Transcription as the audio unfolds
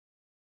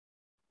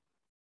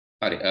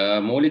හරි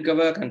මූලිකව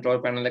control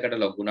panel එකට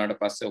log වුණාට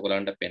පස්සේ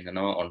ඔයගලන්ට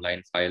පෙන්නනවා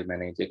online file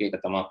manager එක. ඒක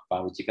තමයි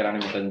පාවිච්චි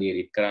කරන්නේ මෙතනදී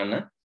edit කරන්න.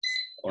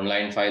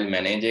 online file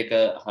manager එක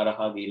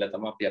හරහා ගිහිල්ලා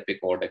තමයි අපි අපේ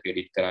code එක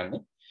edit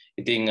කරන්නේ.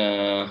 ඉතින්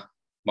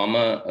මම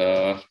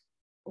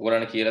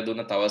ඔයගලන්ට කියලා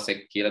දුන්න තව සෙක්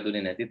කියලා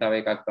දුන්නේ නැති තව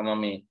එකක් තමයි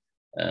මේ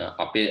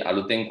අපේ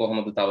අලුතෙන්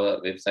කොහොමද තව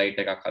වෙබ්සයිට්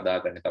එකක්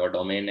හදාගන්නේ, තව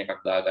domain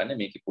එකක් දාගන්නේ.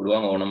 මේකේ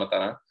පුළුවන් ඕනම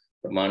තරම්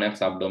ප්‍රමාණයක්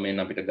sub domain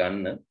අපිට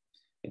ගන්න.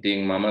 ඉතින්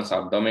මම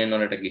sub domain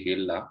වලට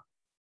ගිහිල්ලා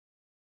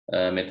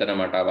මෙතන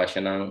මට අවශ්‍ය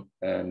නම්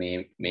මේ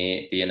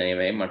තියෙන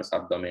ඒවායින් මට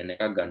sub domain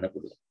එකක් ගන්න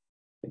පුළුවන්.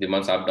 ඉතින් මම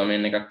sub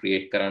domain එකක්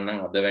create කරන්නම්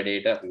අද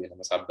වැඩේට අපි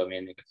වෙනම sub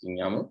domain එකකින්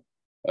යමු.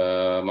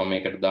 මම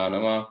මේකට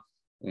දානවා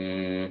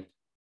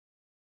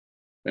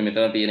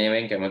මෙතන තියෙන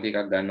ඒවායින් කැමති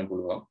එකක් ගන්න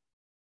පුළුවන්.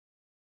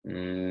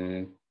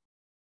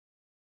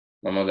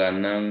 මම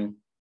ගන්නම්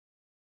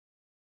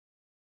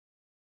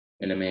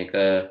එන මේක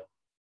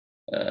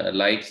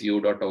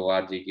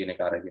likes.you.org කියන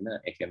එක අරගෙන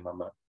එකෙන්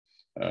මම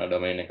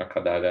domain එකක්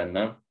හදා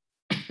ගන්නම්.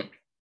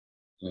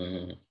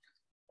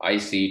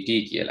 ICT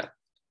කියලා.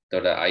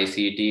 එතකොට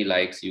ICT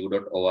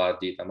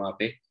likes.you.org තමයි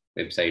අපේ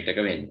වෙබ්සයිට් එක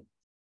වෙන්නේ.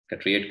 ඒක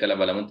ක්‍රියේට් කරලා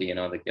බලමු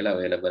තියෙනවද කියලා.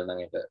 available නම්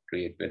ඒක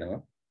ක්‍රියේට් වෙනවා.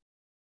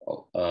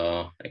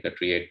 ඒක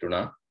ක්‍රියේට්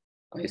වුණා.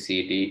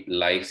 ICT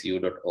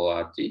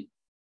likes.you.org.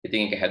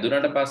 ඉතින් ඒක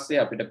හැදුනට පස්සේ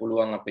අපිට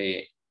පුළුවන් අපේ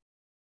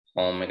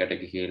home එකට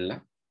ගිහිල්ලා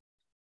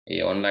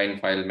ඒ online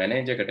file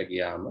manager එකට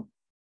ගියාම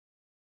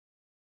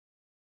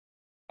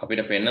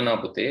අපිට පෙන්නනවා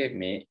පුතේ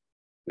මේ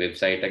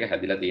වෙබ්සයිට් එක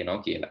හැදිලා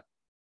තියෙනවා කියලා.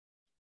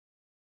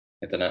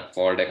 එතන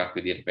folder එකක්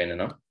විදිහට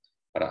පෙන්නනවා.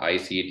 අර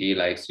ICT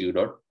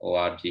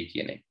likes.you.org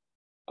කියන එක.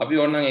 අපි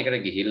ඕනනම් ඒකට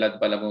ගිහිල්ලත්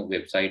බලමු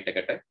වෙබ්සයිට්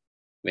එකට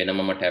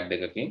වෙනමම ටැබ්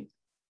එකකින්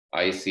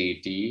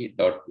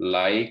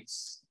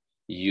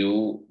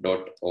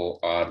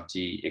ict.likes.you.org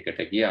එකට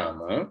ගියාම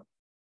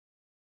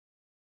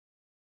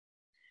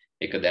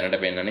ඒක දැනට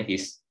පෙන්නන්නේ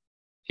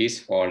his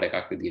folder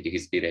එකක් විදිහට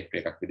his directory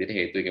එකක් විදිහට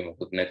හේතුව ඒක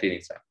මොකුත් නැති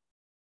නිසා.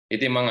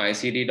 ඉතින් මම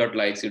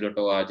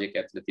ict.likes.you.org එක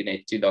ඇතුලේ තියෙන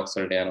htdocs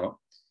වලට යනවා.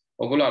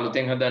 ඔගොල්ලෝ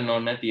අලුතෙන් හදන්න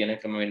ඕනේ නැහැ තියෙන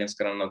ක්‍රම වෙනස්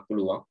කරන්නත්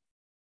පුළුවන්.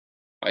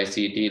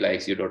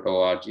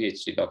 ict.likes.you.org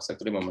htdocs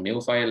ඇතුලේ මම new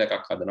file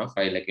එකක් හදනවා.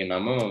 ෆයිල් එකේ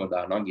නම මම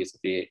දානවා ගිය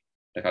සතියේ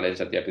කලින්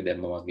සතිය අපි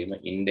දැම්ම වගේම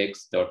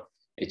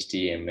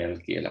index.html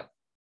කියලා.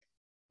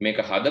 මේක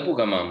හදපු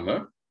ගමන්ම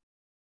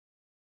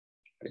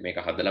මේක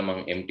හදලා මම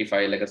empty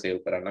file එක save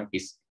කරන්නම්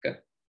his එක.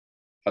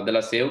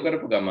 හදලා save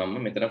කරපු ගමන්ම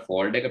මෙතන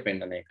folder එක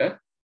පෙන්නන එක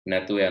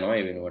නැතුව යනවා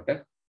ඒ වෙනුවට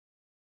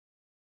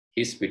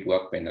his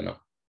පිටුවක් පෙන්නනවා.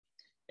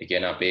 ඒ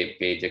කියන්නේ අපේ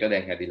page එක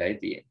දැන් හැදිලායි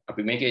තියෙන්නේ.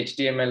 අපි මේක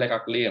HTML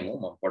එකක් ලියමු.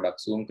 මම පොඩ්ඩක්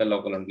zoom කරලා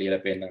ඔයගොල්ලන්ට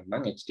ලියලා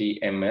පෙන්නන්නම්.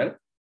 HTML.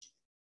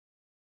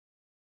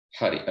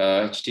 හරි.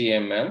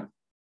 HTML.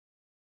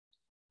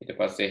 ඊට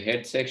පස්සේ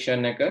head section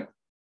එක.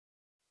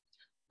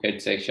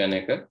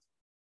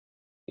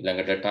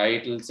 ඊළඟට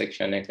title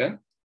section එක.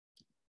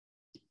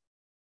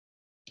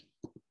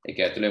 ඒක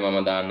ඇතුලේ මම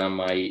දාන්නම්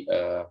my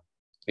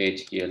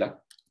page කියලා.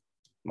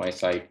 my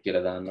site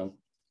කියලා දාන්නම්.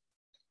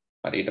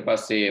 හරි ඊට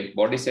පස්සේ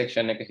body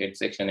section එක head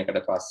section එකට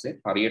පස්සේ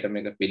හරියට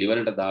මේක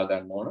පිළිවෙලට දා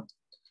ගන්න ඕන.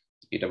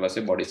 ඊට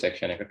පස්සේ body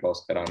section එක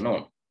close කරන්න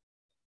ඕන.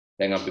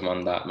 දැන් අපි මම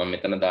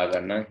මෙතන දා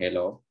ගන්නම්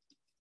hello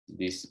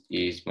this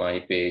is my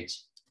page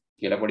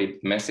කියලා පොඩි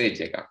message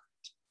එකක්.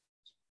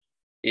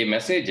 මේ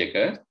message එක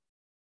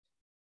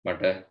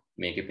මට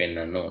මේකේ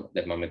පෙන්වන්න ඕන.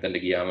 දැන් මම මෙතනට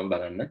ගියාම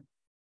බලන්න.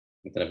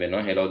 මෙතන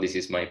පෙන්වනවා hello this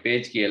is my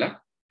page කියලා.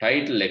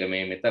 title එක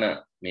මේ මෙතන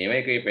මේව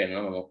එකේ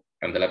පෙන්වනවා. මම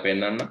ඇඳලා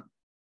පෙන්වන්නම්.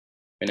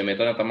 මෙන්න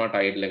මෙතන තමයි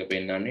title එක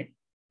පෙන්වන්නේ.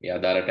 ඒ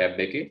අදාළ tab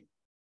එකේ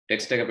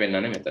text එක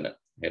පෙන්වන්නේ මෙතන.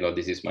 hello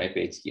this is my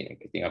page කියන එක.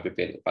 ඉතින් අපි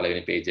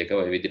පළවෙනි page එක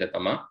ওই විදිහට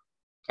තමයි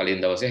කලින්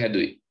දවසේ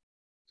හැදුවේ.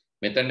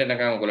 මෙතනට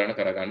නිකන් ඔයගොල්ලන්ට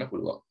කරගන්න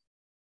පුළුවන්.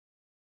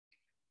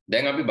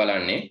 දැන් අපි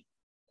බලන්නේ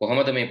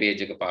කොහොමද මේ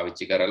page එක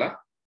පාවිච්චි කරලා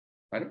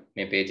හරි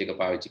මේ page එක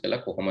පාවිච්චි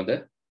කරලා කොහොමද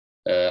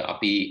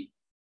අපි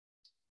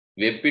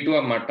වෙබ්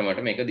පිටුවක් මට්ටමට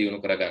මේක දියුණු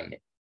කරගන්නේ.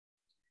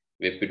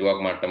 වෙබ් පිටුවක්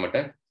මට්ටමට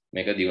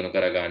මේක දියුණු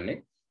කරගන්නේ.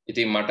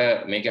 ඉතින් මට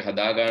මේක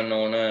හදා ගන්න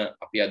ඕන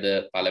අපි අද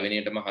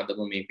පළවෙනියටම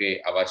හදමු මේකේ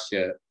අවශ්‍ය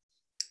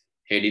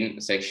heading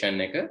section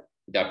එක.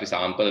 ඉතින් අපි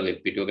sample web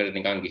පිටුවකට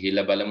නිකන්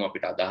ගිහිල්ලා බලමු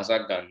අපිට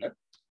අදහසක් ගන්න.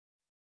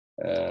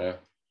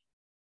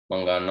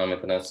 මම ගන්නවා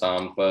මෙතන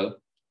sample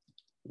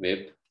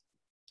web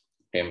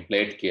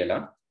template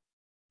කියලා.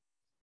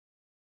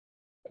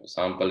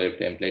 sample web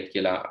template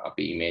කියලා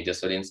අපි images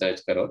වලින්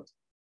search කරොත්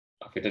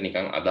අපිට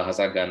නිකන්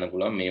අදහසක් ගන්න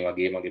පුළුවන් මේ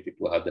වගේ මගේ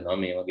පිටුව හදනවා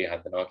මේ වගේ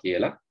හදනවා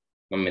කියලා.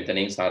 මම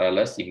මෙතනින් සරල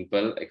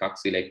simple එකක්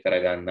select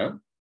කරගන්නම්.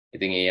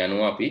 ඉතින් ඒ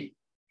අනුව අපි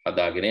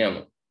හදාගෙන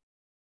යමු.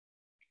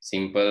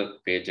 simple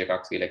page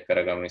එකක් select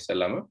කරගමු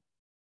ඉස්සෙල්ලාම.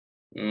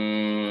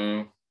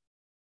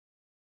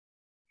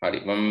 හරි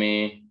මම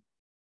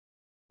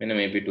මෙන්න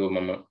මේ පිටුව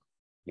මම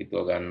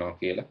හිතුව ගන්නවා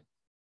කියලා.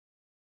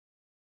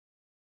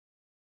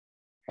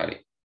 හරි.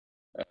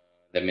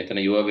 දැන් මෙතන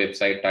your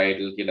website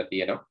title කියලා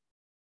තියෙනවා.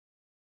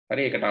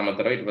 හරි ඒකට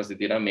අමතරව ඊට පස්සේ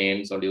තියෙනවා main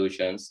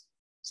solutions,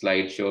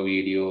 slideshow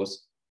videos,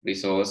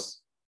 resource,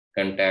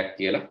 contact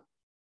කියලා.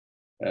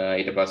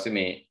 ඊට පස්සේ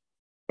මේ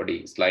පොඩි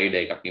slide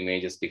එකක්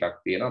images ටිකක්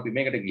තියෙනවා. අපි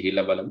මේකට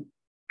ගිහිල්ලා බලමු.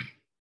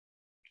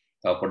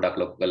 තව පොඩ්ඩක්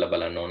ලොකු කරලා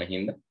බලන්න ඕන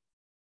හින්දා.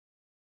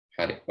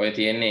 හරි. ඔය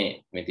තියෙන්නේ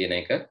මේ තියෙන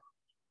එක.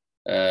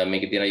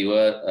 මේකේ තියෙන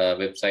your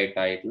website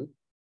title.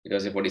 ඊට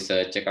පස්සේ පොඩි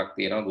search එකක්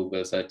තියෙනවා.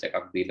 Google search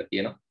එකක් දීලා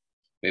තියෙනවා.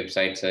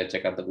 website search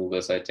එකක්ද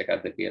Google search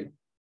එකක්ද කියලා.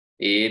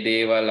 ඒ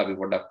දේවල් අපි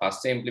පොඩ්ඩක්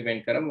පස්සේ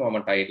implement කරමු. මම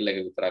title එක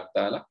විතරක්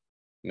දාලා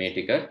මේ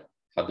ටික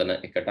හදන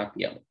එකට අපි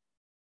යමු.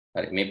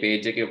 හරි. මේ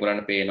page එකේ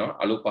ඔයගලන්ට පේනවා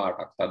අලු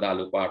පාටක්. තද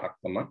අලු පාටක්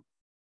තමයි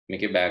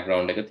මේකේ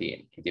background එක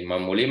තියෙන්නේ. ඉතින්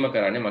මම මුලින්ම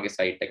කරන්නේ මගේ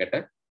site එකට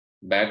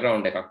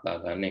background එකක්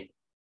දාගන්න එක.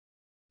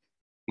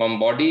 මම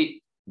body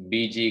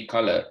bg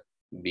color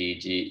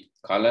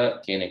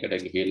කියන එකට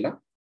ගිහිල්ලා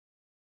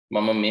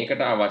මම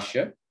මේකට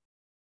අවශ්‍ය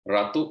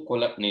රතු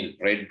කොළ නිල්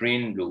red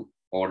green blue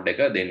code එක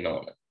දෙන්න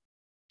ඕන.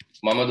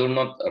 මම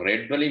දුන්නොත්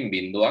red වලින්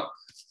බිඳුවක්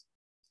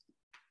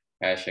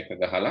hash එක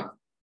ගහලා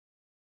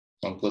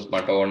මංකුත්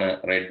මට ඕන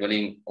red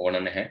වලින් ඕන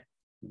නැහැ,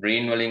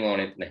 green වලින්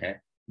ඕනෙත් නැහැ,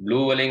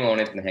 blue වලින්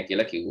ඕනෙත් නැහැ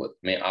කියලා කිව්වොත්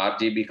මේ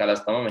RGB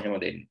colors තමයි මෙහෙම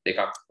දෙන්නේ.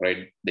 දෙකක්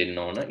red දෙන්න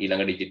ඕන,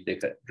 ඊළඟ digit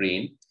දෙක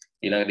green,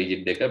 ඊළඟ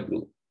digit දෙක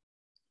blue.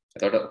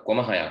 එතකොට කොම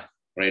හයක්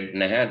red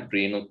නැහැ,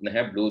 green උත්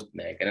නැහැ, blue උත්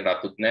නැහැ. කියන්නේ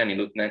රතුත් නැහැ,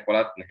 නිලුත් නැහැ,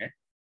 කොළත් නැහැ.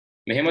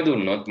 මෙහෙම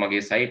දුන්නොත්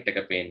මගේ site එක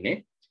පේන්නේ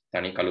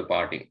තනි කළු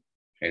පාටින්.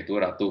 හේතුව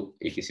රතු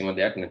ඒ කිසිම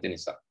දෙයක් නැති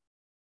නිසා.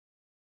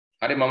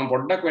 හරි මම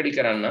පොඩ්ඩක් වැඩි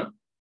කරන්න.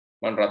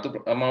 මම රතු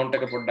amount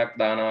එක පොඩ්ඩක්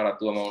දානවා.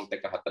 රතු amount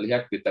එක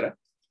 40ක් විතර.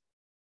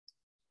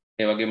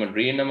 ඒ වගේම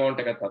green amount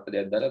එකත්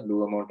 40ක් දාලා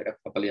blue amount එකත්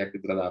 40ක්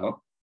විතර දානවා.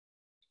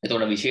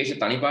 එතකොට විශේෂ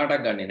තනි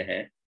පාටක් ගන්නෙ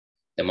නැහැ.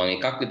 දැන් මම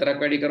එකක් විතරක්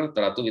වැඩි කරොත්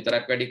රතු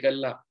විතරක් වැඩි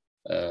කළා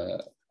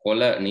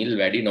කොළ නිල්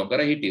වැඩි නොකර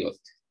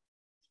හිටියොත්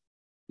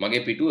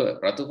මගේ පිටුව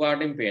රතු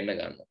පාටින් පේන්න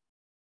ගන්නවා.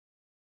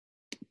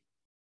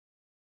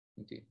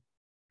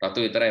 රතු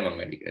විතරයි මම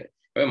වැඩි කරේ.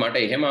 හැබැයි මට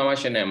එහෙම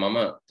අවශ්‍ය නැහැ. මම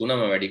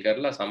තුනම වැඩි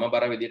කරලා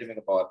සමබර විදිහට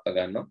මේක පවත්වා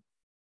ගන්නවා.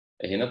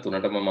 එහෙනම්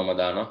තුනටම මම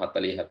දානවා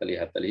 40 40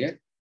 40.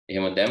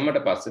 එහෙම දැම්මට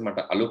පස්සේ මට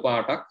අලු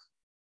පාටක්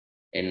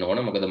එන්න ඕන.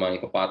 මොකද මම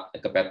එක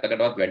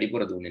පැත්තකටවත්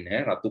වැඩිපුර දුන්නේ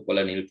නැහැ. රතු කොළ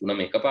නිල් තුනම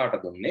එකපාරට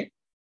දුන්නේ.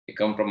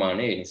 එකම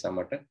ප්‍රමාණය. ඒ නිසා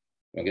මට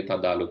මගේ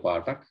තද අලු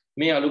පාටක්.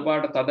 මේ අලු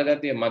පාට තද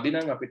ගතිය මදි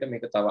නම් අපිට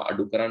මේක තව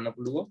අඩු කරන්න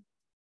පුළුවන්.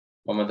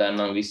 මම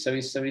දන්නම් 20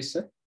 20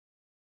 20.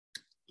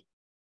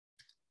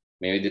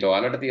 මේ විදිහට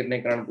ඔයාලට තීරණය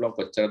කරන්න පුළුවන්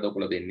කොච්චරද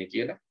ඔයගොල්ලෝ දෙන්නේ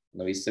කියලා.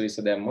 20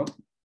 20 දැම්මොත්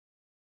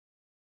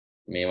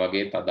මේ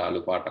වගේ තද අලු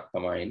පාටක්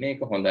තමයි ඉන්නේ.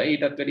 ඒක හොඳයි.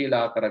 ඊටත් වැඩිය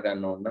ලා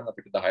කරගන්න ඕන නම්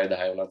අපිට 10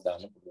 10 වුණත්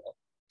දාන්න පුළුවන්.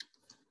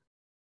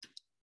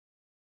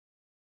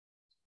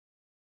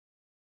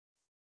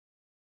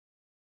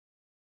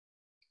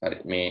 හරි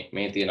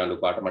මේ තියෙන අලු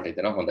පාට මට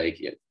හිතෙනවා හොඳයි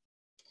කියලා.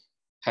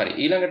 හරි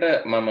ඊළඟට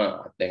මම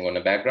දැන් ඔන්න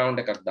බෑග්ග්‍රවුන්ඩ්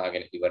එකක්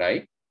දාගෙන ඉවරයි.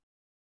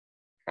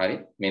 හරි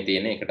මේ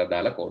තියෙන එකට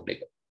දාලා කෝඩ්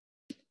එක.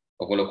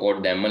 ඔයගොල්ලෝ කෝඩ්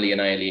දැම්ම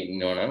ලියන අය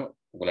ඉන්නවනම්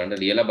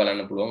ඔයගොල්ලන්ට ලියලා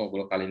බලන්න පුළුවන්.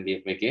 ඔයගොල්ලෝ කලින්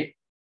ලියපු එකේ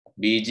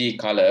BG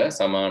color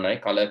සමානයි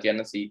color කියන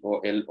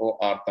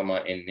COLOR තමයි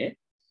එන්නේ.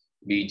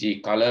 BG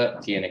color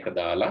කියන එක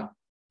දාලා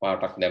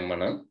පාටක්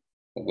දැම්මනම්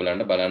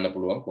ඔයගොල්ලන්ට බලන්න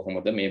පුළුවන්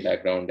කොහොමද මේ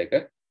බෑග්ග්‍රවුන්ඩ් එක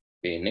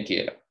පේන්නේ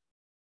කියලා.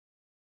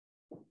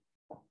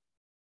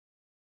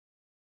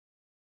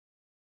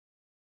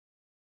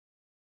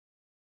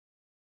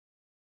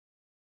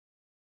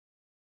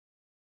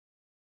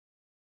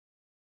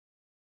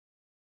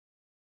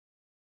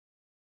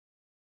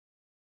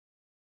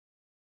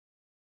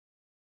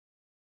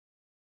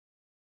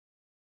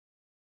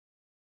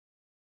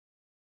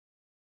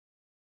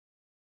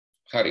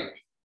 හරි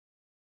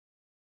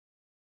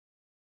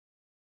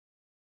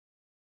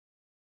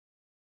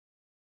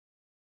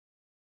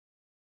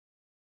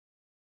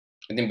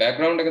ඉතින්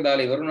බෑග්ග්‍රවුන්ඩ් එක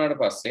දාලා ඉවර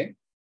වුණාට පස්සේ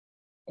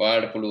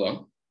ඔයාලට පුළුවන්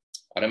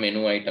අර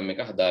මෙනු අයිටම්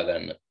එක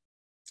හදාගන්න.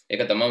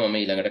 ඒක තමයි මම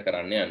ඊළඟට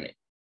කරන්න යන්නේ.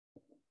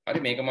 හරි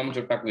මේක මම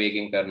චුට්ටක්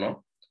වේගෙන් කරනවා.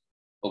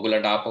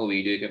 ඔයගොල්ලන්ට ආපහු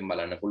වීඩියෝ එකෙන්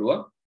බලන්න පුළුවන්.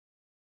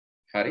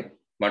 හරි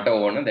මට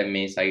ඕන දැන්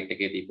මේ සයිට්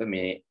එකේ තිබ්බ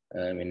මේ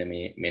මෙන්න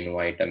මේ මෙනු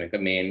අයිටම් එක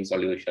main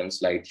solution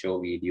slide show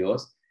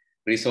videos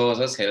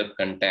resources help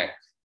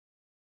contact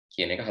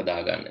කියන එක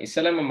හදාගන්න.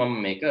 ඉස්සෙල්ලාම මම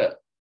මේක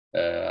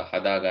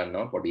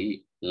හදාගන්නවා පොඩි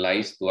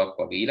ලයිස්තුවක්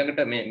වගේ.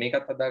 ඊළඟට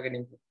මේකත් හදාගෙන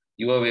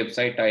your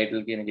website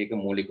title කියන එක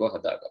මූලිකව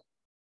හදාගන්න.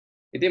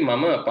 ඉතින්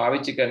මම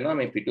පාවිච්චි කරනවා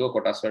මේ පිටුව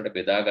කොටස් වලට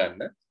බෙදා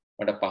ගන්න.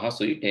 මට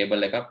පහසුයි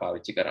ටේබල් එකක්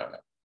පාවිච්චි කරන්න.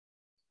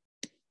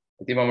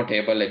 ඉතින් මම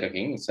ටේබල්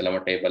එකකින් ඉස්සෙල්ලාම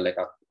ටේබල්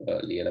එකක්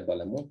ලියලා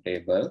බලමු.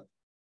 ටේබල්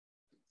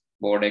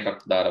බෝඩ් එකක්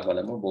දාලා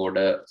බලමු. බෝඩ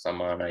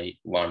සමානයි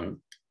 1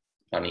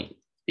 තනි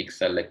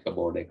පික්සල් එක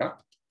බෝඩ් එකක්.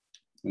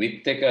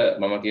 width එක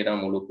මම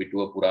කියනවා මුළු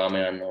පිටුව පුරාම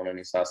යන්න ඕන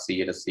නිසා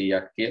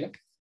 100%ක් කියලා.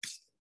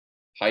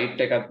 height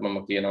එකත් මම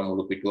කියනවා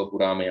මුළු පිටුව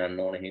පුරාම යන්න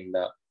ඕන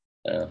හින්දා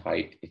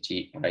height HEIGHT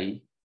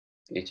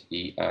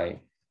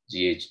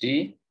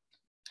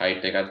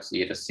height එකත්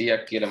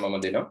 100%ක් කියලා මම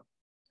දෙනවා.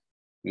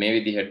 මේ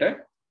විදිහට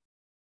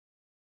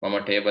මම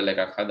ටේබල්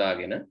එකක්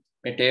හදාගෙන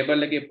මේ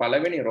ටේබල් එකේ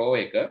පළවෙනි රෝ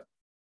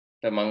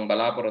එකට මම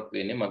බලාපොරොත්තු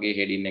වෙන්නේ මගේ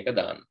heading එක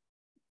දාන්න.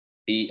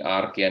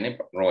 TR කියන්නේ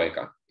රෝ එක.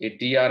 ඒ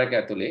TR එක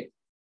ඇතුලේ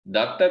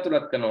දත්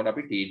ඇතුළත් කරනකොට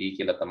අපි TD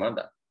කියලා තමයි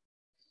දාන්නේ.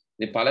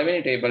 ඉතින් පළවෙනි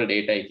ටේබල්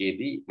data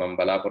එකේදී මම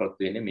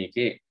බලාපොරොත්තු වෙන්නේ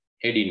මේකේ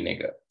heading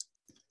එක.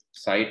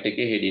 site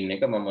එකේ heading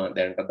එක මම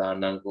දැනට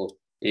දාන්නම්කෝ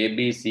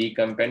ABC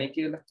company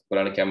කියලා.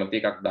 ඔයාලට කැමති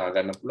එකක්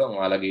දාගන්න පුළුවන්.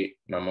 ඔයාලගේ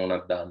නම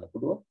උනත් දාන්න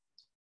පුළුවන්.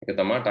 ඒක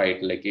තමයි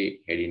title එකේ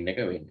heading එක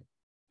වෙන්නේ.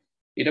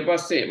 ඊට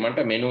පස්සේ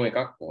මට menu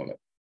එකක් ඕන.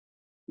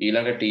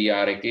 ඊළඟ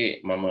TR එකේ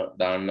මම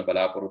දාන්න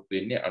බලාපොරොත්තු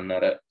වෙන්නේ අන්න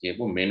අර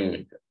කියපු menu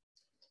එක.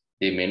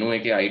 මේ menu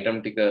එකේ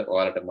item ටික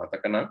ඔයාලට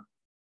මතක නම්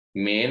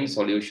main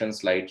solution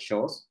slide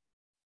shows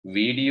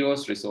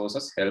videos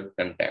resources help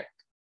contact.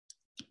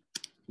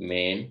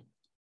 Main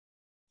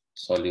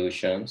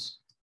solutions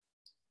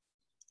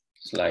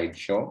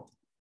slideshow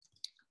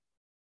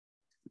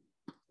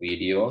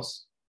videos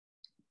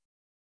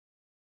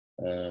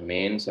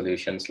main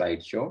solution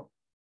slideshow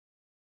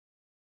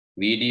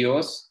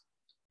videos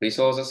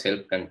resources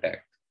help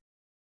contact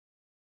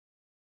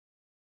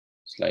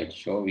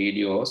slideshow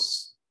videos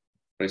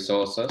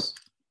resources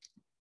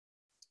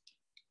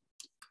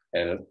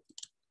help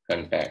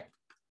contact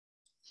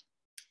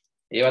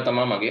ඒවා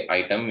තමයි මගේ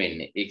item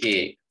වෙන්නේ. ඒකේ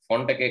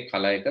font එකේ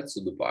color එක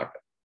සුදු පාට.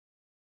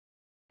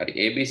 හරි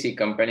ABC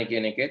company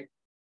කියන එකේ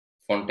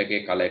font එකේ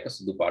color එක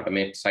සුදු පාට.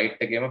 මේ site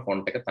එකේම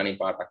font එක තනි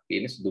පාටක්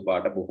තියෙන සුදු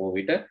පාට බොහෝ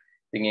විට.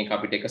 ඉතින් ඒක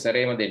අපිට එක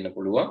සැරේම දෙන්න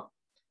පුළුවන්.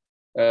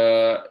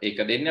 ඒක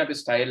දෙන්නේ අපි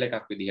style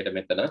එකක් විදිහට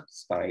මෙතන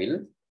style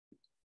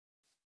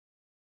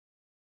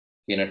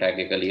කියන tag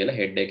එක ලියලා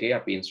head එකේ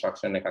අපි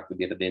instruction එකක්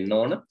විදිහට දෙන්න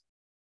ඕන.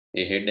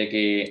 ඒ head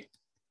එකේ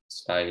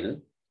style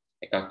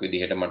එකක්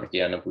විදිහට මට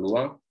කියන්න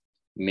පුළුවන්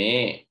මේ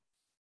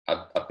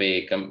අපේ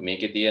එක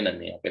මේකේ තියෙන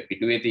මේ අපේ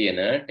පිටුවේ තියෙන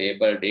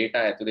table data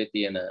ඇතුලේ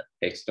තියෙන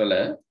text වල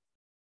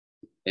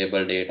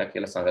table data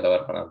කියලා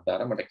සංගතවර්ණයක්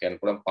දාලා මට කියන්න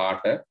පුළුවන්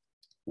පාට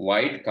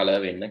white color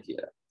වෙන්න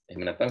කියලා.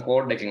 එහෙම නැත්නම්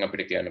code එකෙන්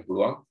අපිට කියන්න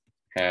පුළුවන්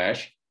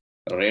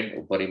 #red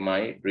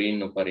උපරිමයි green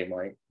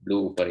උපරිමයි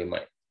blue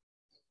උපරිමයි.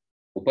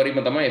 උපරිම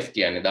තමයි F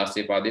කියන්නේ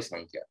 16 පාදයේ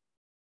සංඛ්‍යාව.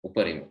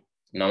 උපරිම.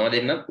 නම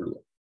දෙන්නත්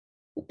පුළුවන්.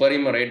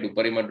 උපරිම red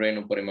උපරිම green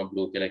උපරිම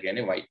blue කියලා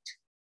කියන්නේ white.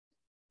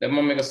 දැන්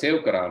මම මේක save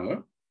කරාම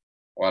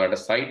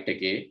ඔයාලට site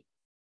එකේ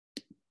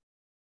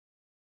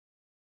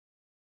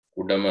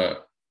උඩම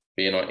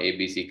පේනවා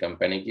ABC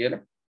company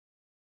කියලා.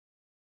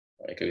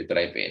 ඒක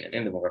විතරයි පේන්නේ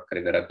නේද? මොකක්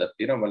හරි වැරද්දක්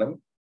තියෙනවා බලමු.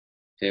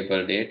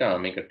 table data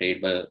මේක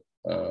table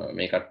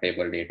මේකත්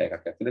table data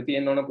එකක් ඇතුලේ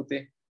තියෙන්න ඕන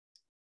පුතේ.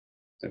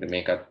 ඒකට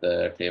මේකත්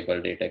table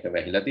data එක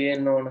වැහිලා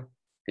තියෙන්න ඕන.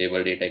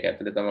 table data එක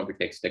ඇතුලේ තමයි අපි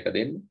text එක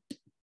දෙන්නේ.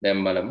 දැන්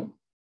බලමු.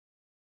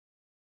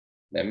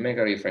 දැන් මේක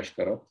refresh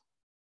කරොත්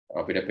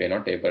අපිට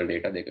පේනවා table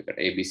data දෙකකට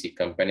ABC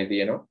company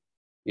තියෙනවා.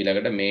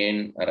 ඊළඟට main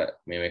අර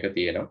මේක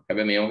තියෙනවා.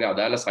 හැබැයි මේ වගේ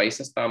අදාළ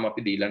sizes තාම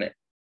අපි දීලා නැහැ.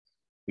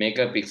 මේක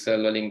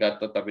pixel වලින්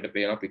ගත්තොත් අපිට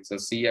පේනවා pixel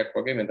 100ක්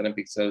වගේ මෙතන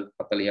pixel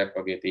 40ක්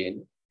වගේ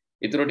තියෙන්නේ.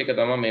 ඊටු ටික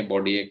තමයි මේ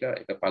body එක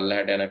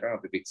පල්ලහැට යනකම්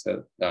අපි pixel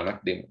ගානක්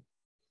දෙමු.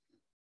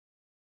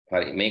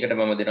 හරි මේකට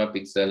මම දෙනවා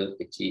pixel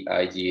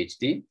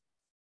HEIGHT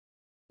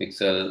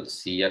pixel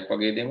 100ක්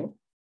වගේ දෙමු.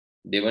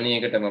 දෙවැනි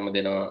එකට මම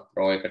දෙනවා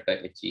raw එකට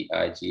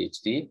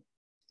HEIGHT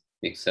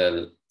pixel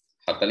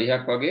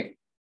 40ක් වගේ.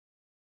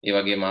 ඒ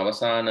වගේම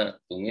අවසාන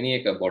තුන්වෙනි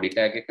එක body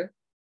tag එක.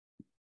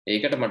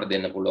 ඒකට මට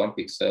දෙන්න පුළුවන්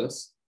pixels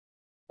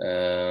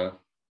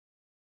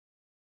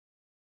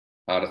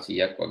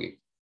 400ක් වගේ.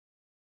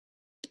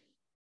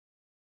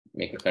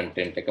 මේක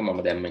content එක මම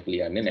දැන් මේක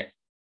ලියන්නේ නැහැ.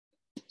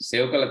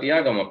 save කරලා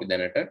තියාගමු අපි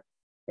දැනට.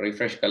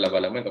 refresh කරලා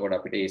බලමු. එතකොට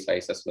අපිට මේ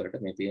sizes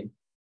වලට මේ තියෙන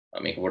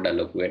මේක පොඩ්ඩක්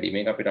ලොකු වැඩි.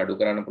 මේක අපිට අඩු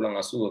කරන්න පුළුවන්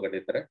 80කට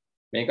විතර.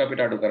 මේක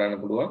අපිට අඩු කරන්න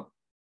පුළුවන්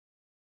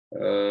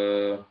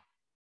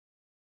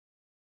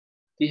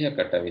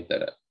 30කට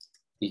විතර.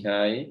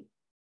 30යි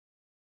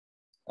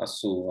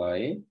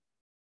 80යි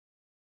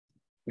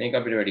මේක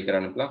අපිට වැඩි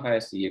කරන්න පුළුවන්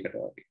 600කට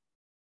වගේ.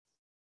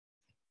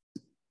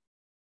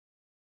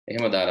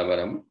 එහෙම දාලා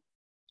බලමු.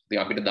 ඉතින්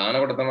අපිට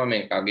දානකොට තමයි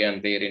මේ කගයන්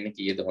තේරෙන්නේ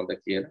කීයද හොඳ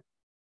කියලා.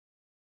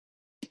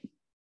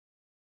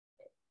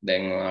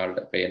 දැන් ඔයාලට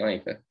පේනවා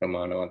ඒක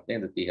ප්‍රමාණවත්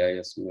නේද 30යි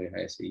 80යි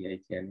 600යි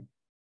කියන්නේ.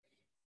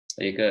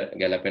 ඒක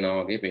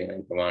ගැලපෙනවා වගේ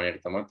පේන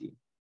ප්‍රමාණයට තමයි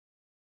තියෙන්නේ.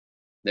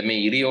 දැන්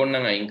මේ ඉරි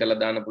ඕනනම් අයින්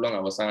කරලා දාන්න පුළුවන්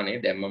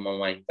අවසානයේ දැම්ම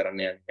මම අයින් කරන්න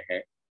යන්නේ නැහැ.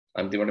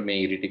 අන්තිමට මේ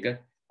ඉරි ටික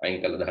අයින්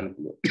කරලා දාන්න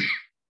පුළුවන්.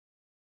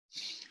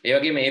 ඒ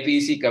වගේම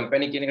ABC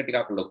company කියන එක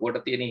ටිකක්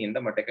ලොකුවට තියෙන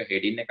හින්දා මට එක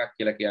heading එකක්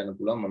කියලා කියන්න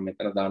පුළුවන්. මම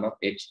මෙතන දානවා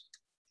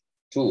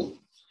H2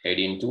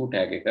 heading 2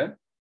 tag එක.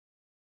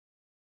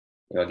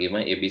 ඒ වගේම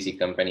ABC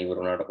company ඉවර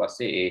වුණාට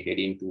පස්සේ ඒ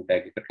heading 2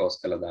 tag එක close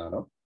කරලා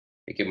දානවා.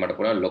 ඒකෙන් මට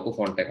පුළුවන් ලොකු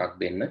font එකක්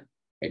දෙන්න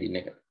heading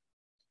එකට.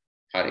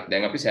 හරි.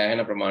 දැන් අපි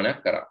සෑහෙන ප්‍රමාණයක්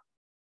කරා.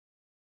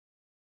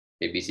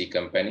 ABC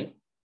company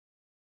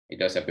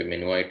ඊට පස්සේ අපේ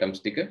menu items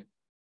ටික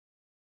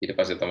ඊට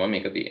පස්සේ තමයි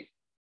මේක තියෙන්නේ.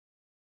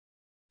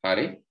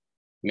 හරි.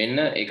 මෙන්න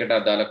ඒකට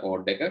අදාළ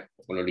කෝඩ් එක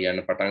ඔයගොල්ලෝ ලියන්න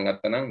පටන්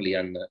ගත්තා නම්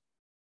ලියන්න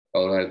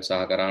කවුරු හරි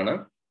උත්සාහ කරා නම්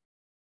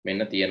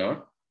මෙන්න තියෙනවා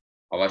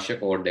අවශ්‍ය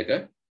කෝඩ් එක.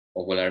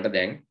 ඔයගොල්ලන්ට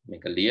දැන්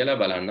මේක ලියලා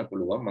බලන්න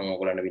පුළුවන්. මම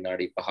ඔයගොල්ලන්ට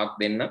විනාඩි 5ක්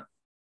දෙන්න.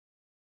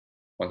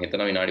 මම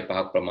හිතනවා විනාඩි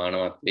 5ක්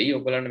ප්‍රමාණවත් වෙයි.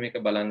 ඔයගොල්ලන්ට මේක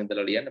බලන්න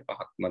ඉඳලා ලියන්න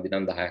 5ක් මදි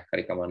නම් 10ක්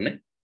හරි කමන්නේ.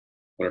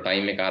 ඔයගොල්ලෝ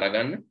ටයිම් එක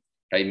අරගන්න.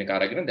 ටයිම් එක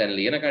අරගෙන දැන්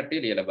ලියන කට්ටිය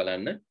ලියලා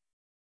බලන්න.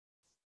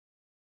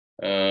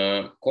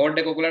 කෝඩ්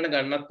එක ඔයගොල්ලන්ට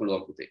ගන්නත්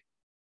පුළුවන් පුතේ.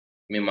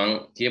 මේ මං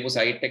කියපු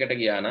සයිට් එකට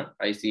ගියා නම්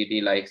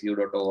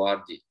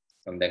ictlikes.org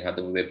මම දැන්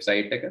හදපු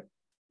වෙබ්සයිට් එක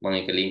මම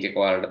ඒක ලින්ක් එක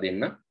ඔයාලට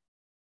දෙන්න.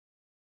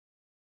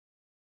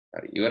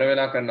 හරි ඉවර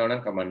වෙලා කරනවා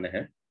නම් කමක්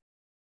නැහැ.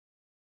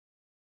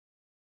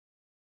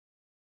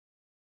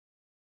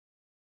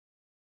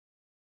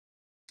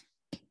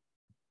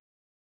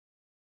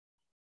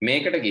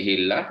 මේකට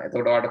ගිහිල්ලා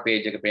එතකොට ඔයාලට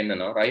page එක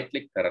පෙන්නනවා right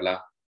click කරලා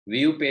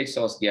view page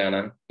source ගියා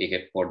නම්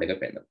ඒකේ code එක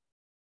පෙන්නනවා.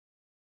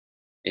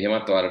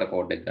 එහෙමත් ඔයාලට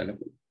code එක ගන්න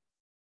පුළුවන්.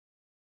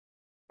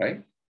 right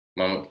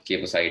මම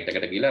කියපු site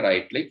එකට ගිහිල්ලා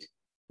right click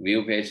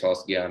view page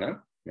source ගියා නම්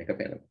මේක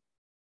පෙන්නනවා.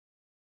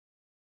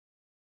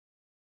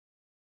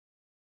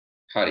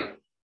 හරි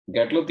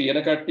ගැටලු තියෙන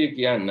කට්ටිය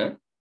කියන්න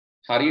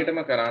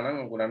හරියටම කරා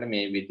නම් ඔයගොල්ලන්ට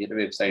මේ විදිහට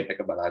වෙබ්සයිට්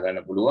එක බලා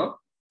ගන්න පුළුවන්.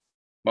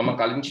 මම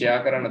කලින්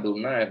ෂෙයා කරන්න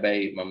දුන්නා.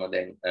 හැබැයි මම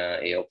දැන්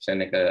ඒ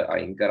ඔප්ෂන් එක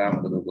අයින් කරා.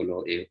 මොකද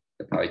ඔයගොල්ලෝ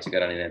ඒක පාවිච්චි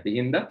කරන්නේ නැති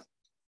හින්දා.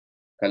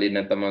 කලින්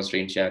නැත්නම් මම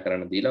ස්ක්‍රීන් ෂෙයා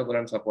කරන්න දීලා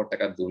ඔයගොල්ලන්ට සපෝට්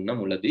එකක් දුන්නා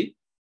මුලදී.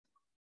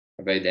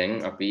 හැබැයි දැන්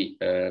අපි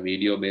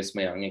වීඩියෝ බේස්ම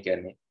යන්. ඒ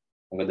කියන්නේ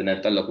මොකද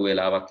නැත්තම් ලොකු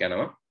වෙලාවක්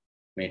යනවා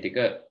මේ ටික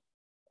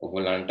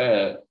ඔයගොල්ලන්ට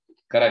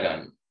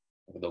කරගන්න.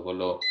 මොකද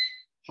ඔයගොල්ලෝ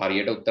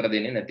හරියට උත්තර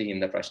දෙන්නේ නැති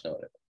හින්දා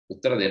ප්‍රශ්නවලට.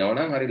 උත්තර දෙනවා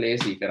නම් හරි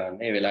ලේසි කරන්න.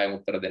 ඒ වෙලාවෙම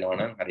උත්තර දෙනවා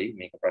නම් හරි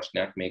මේක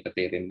ප්‍රශ්නයක් මේක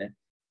තේරෙන්නේ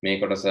මේ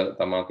කොටස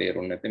තමා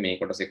තේරුන්නේ නැත්නම් මේ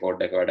කොටසේ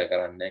කෝඩ් එක වැඩ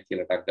කරන්නේ නැහැ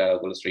කියලා ටක් ගාලා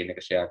ඔයගොල්ලෝ ස්ක්‍රීන්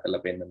එක ෂෙයා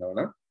කරලා පෙන්නනවා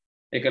නම්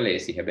ඒක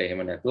ලේසි. හැබැයි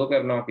එහෙම නැතුව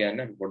කරනවා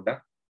කියන්නේ පොඩ්ඩක්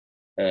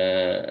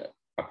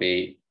අපේ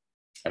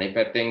අනිත්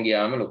පැත්තෙන්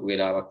ගියාම ලොකු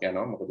වෙලාවක්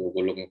යනවා. මොකද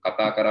ඔයගොල්ලෝ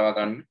කතා කරව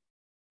ගන්න.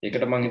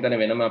 ඒකට මම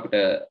හිතන්නේ වෙනම අපිට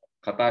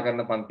කතා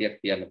කරන පන්තියක්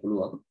තියන්න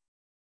පුළුවන්.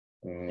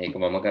 ඒක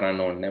මම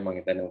කරන්න ඕනේ නැහැ. මම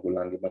හිතන්නේ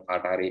ඔයගොල්ලන්ගෙම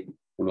කාට හරි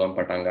පුළුවන්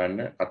පටන් ගන්න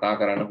කතා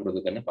කරන්න පුරුදු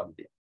කරන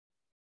පන්තිය.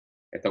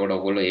 එතකොට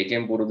ඔයගොල්ලෝ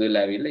ඒකෙන් පුරුදු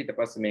වෙලා ඇවිල්ලා ඊට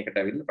පස්සේ මේකට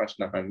ඇවිල්ලා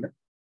ප්‍රශ්න අහන්න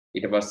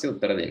ඊට පස්සේ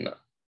උත්තර දෙන්න.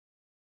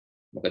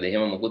 මොකද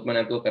එහෙම මොකුත්ම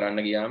නැතුව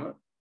කරන්න ගියාම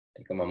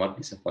ඒක මමත්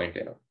ඩිසපොයින්ට්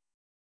වෙනවා.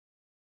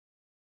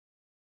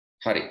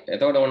 හරි.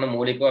 එතකොට ඔන්න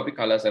මූලිකව අපි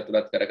කලර්ස්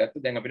ඇතුළත්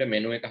කරගත්තා. දැන් අපිට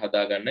මෙනු එක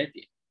හදා ගන්නයි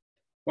තියෙන්නේ.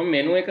 මම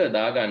මෙනු එක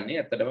දාගන්නේ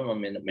ඇත්තටම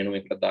මම මෙනු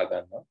එකට දා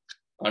ගන්නවා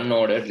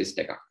unordered list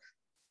එකක්.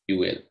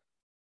 UL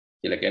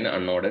කියලා කියන්නේ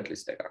unordered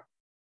list එකක්.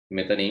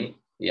 මෙතනින්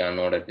මේ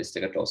unordered list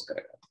එක close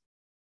කරගන්න.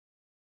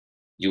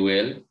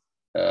 UL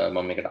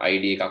මම මේකට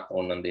ID එකක්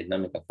ඕනනම්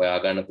දෙන්න. මේක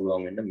හොයාගන්න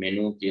පුළුවන් වෙන්න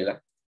menu කියලා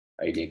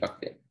ID එකක්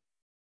දෙන්න.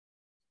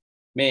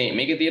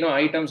 මේකේ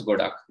තියෙනවා items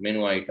ගොඩක්.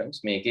 menu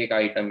items. මේ එක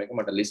item එක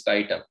මට list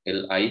item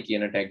li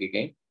කියන tag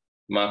එකෙන්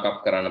markup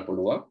කරන්න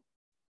පුළුවන්.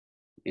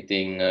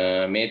 ඉතින්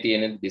මේ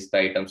තියෙන list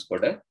items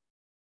කොට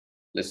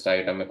list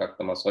item එකක්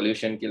තමයි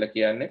solution කියලා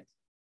කියන්නේ.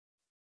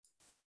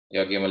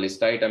 ඒ වගේම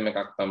list item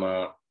එකක් තමයි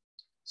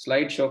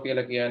slide show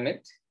කියලා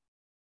කියන්නේ.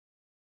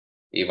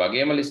 ඒ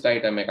වගේම list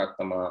item එකක්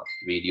තමයි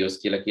videos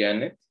කියලා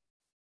කියන්නේ.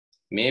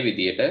 මේ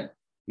විදිහට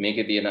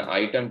මේකේ තියෙන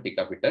item ටික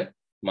අපිට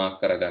mark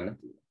කරගන්න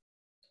පුළුවන්.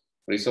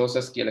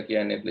 resources කියලා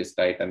කියන්නේ list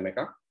item එකක්.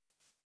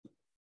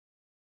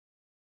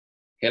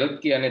 help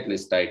කියන්නේ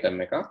list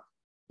item එකක්.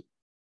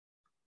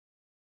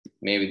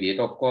 මේ විදිහට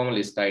ඔක්කොම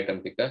list item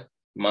ටික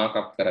mark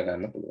up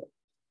කරගන්න පුළුවන්.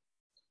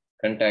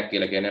 contact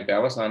කියලා කියන්නේ අපේ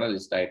අවසාන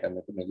list item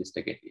එක මේ list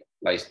එකේ තියෙන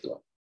ලයිස්තුව.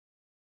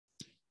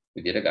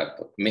 විදිහට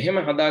ගත්තොත්. මෙහෙම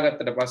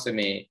හදාගත්තට පස්සේ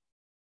මේ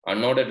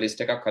unordered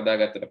list එකක්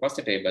හදාගත්තට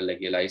පස්සේ table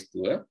එකේ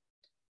ලයිස්තුව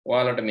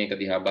ඔයාලට මේක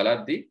දිහා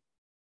බලද්දි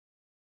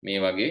මේ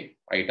වගේ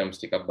items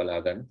ටිකක් බලා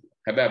ගන්න.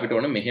 හැබැයි අපිට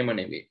ඕන මෙහෙම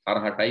නෙවෙයි.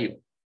 හරහටයි ඕන.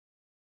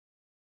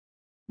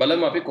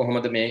 බලමු අපි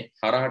කොහොමද මේ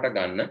හරහට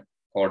ගන්න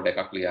කෝඩ්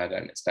එකක්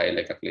ලියාගන්නේ, ස්ටයිල්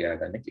එකක්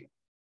ලියාගන්නේ කියලා.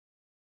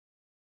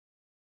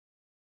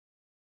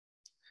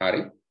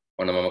 හරි.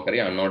 ඔන්න මම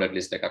කරේ unordered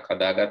list එකක්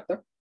හදාගත්තා.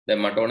 දැන්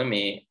මට ඕන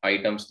මේ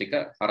items ටික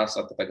හරස්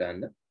අතට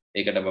ගන්න.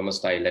 ඒකට මම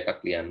ස්ටයිල් එකක්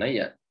ලියන්නයි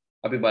යන්නේ.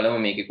 අපි බලමු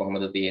මේකේ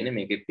කොහොමද තියෙන්නේ.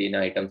 මේකේ තියෙන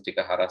items ටික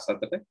හරස්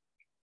අතට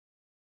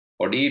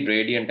පොඩි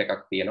gradient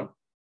එකක් තියෙනවා.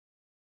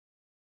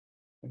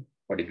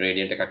 පොඩි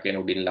gradient එකක් කියන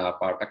උඩින් ලා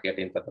පාටක්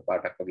යටින් තත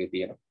පාටක් වගේ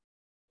තියෙනවා.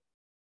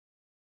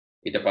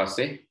 ඊට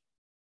පස්සේ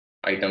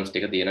items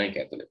ටික තියෙනවා ඒක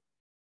ඇතුලේ.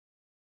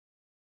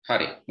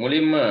 හරි.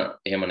 මුලින්ම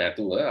එහෙම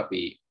නැතුව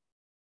අපි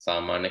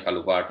සාමාන්‍ය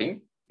කළු පාටින්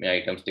මේ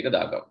items ටික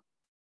දාගමු.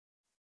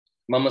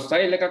 මම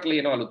style එකක්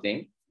ලියනවා අලුතෙන්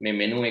මේ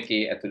menu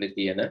එකේ ඇතුලේ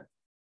තියෙන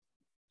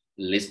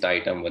list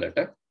item වලට.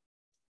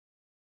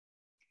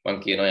 මම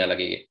කියනවා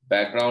යාලගේ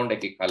background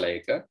එකේ color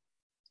එක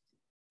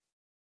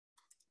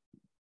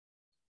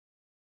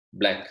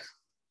black.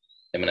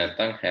 එහෙම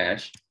නැත්නම්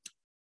hash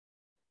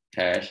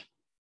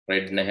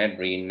red නැහැ,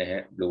 green නැහැ,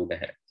 blue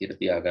නැහැ. ඊට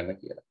තියාගන්න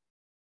කියලා.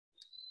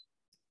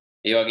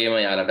 ඒ වගේම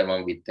යාලට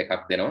මම width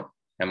එකක් දෙනවා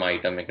හැම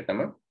item එකටම.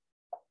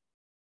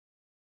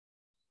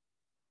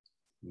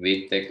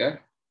 width එක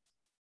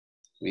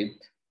with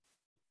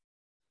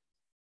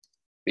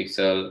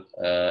pixel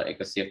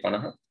 150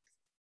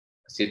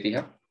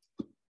 130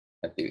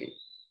 ඇති වෙයි.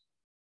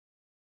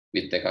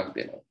 width එකක්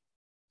දෙනවා.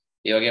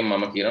 ඒ වගේම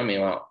මම කියනවා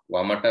මේවා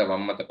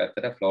වම් අත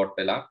පැත්තට float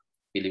වෙලා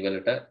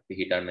පිළිවෙලට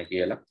පිහිටන්න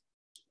කියලා.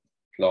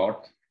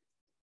 float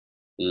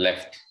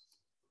left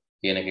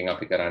කියන එකෙන්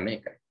අපි කරන්නේ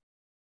ඒකයි.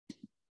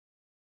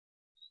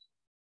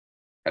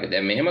 හරි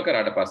දැන් මෙහෙම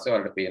කරාට පස්සේ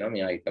ඔයාලට පේනවා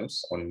මේ items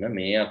ඔන්න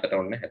මේ අතට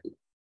ඔන්න හැදුනා.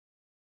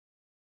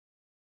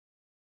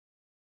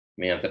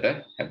 මේ අතට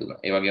හැදුනා.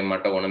 ඒ වගේම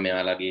මට ඕන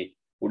මෙයාලගේ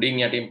උඩින්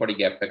යටින් පොඩි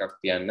gap එකක්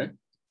තියන්න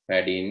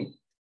padding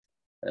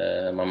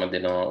මම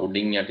දෙනවා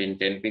උඩින් යටින්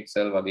 10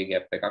 පික්සල් වගේ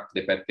ගැප් එකක්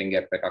දෙපැත්තෙන්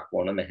ගැප් එකක්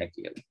ඕන නැහැ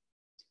කියලා.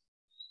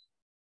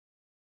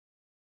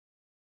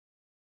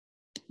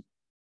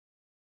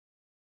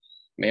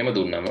 මෙහෙම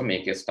දුන්නම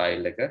මේකේ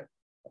ස්ටයිල් එක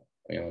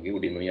මේ වගේ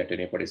උඩින්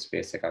යටින් පොඩි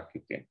ස්පේස් එකක්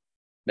ඉන්නේ.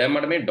 දැන්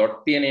මට මේ ඩොට්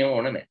තියෙන ඒවා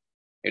ඕන නැහැ.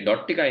 ඒ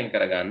ඩොට් ටික අයින්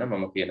කරගන්න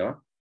මම කියනවා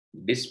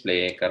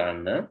ඩිස්ප්ලේ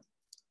කරන්න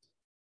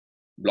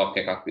බ්ලොක්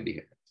එකක්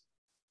විදිහට.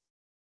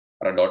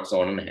 අර ඩොට්ස්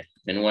ඕන නැහැ.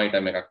 මෙනු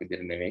අයිටම් එකක්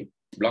විදිහට නෙවෙයි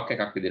බ්ලොක්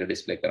එකක් විදිහට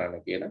ඩිස්ප්ලේ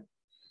කරන්න කියලා.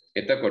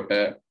 එතකොට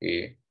ඒ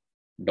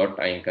ඩොට්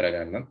අයින්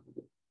කරගන්න.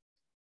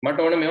 මට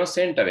ඕන මේවා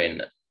සෙන්ටර්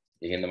වෙන්න.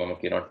 ඒ හින්දා මම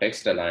කියනවා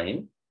ටෙක්ස්ට්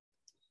ලයින්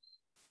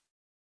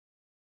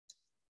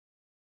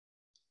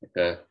එක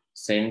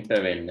සෙන්ටර්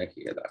වෙන්න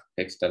කියලා.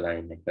 ටෙක්ස්ට්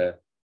ලයින් එක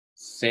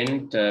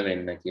සෙන්ටර්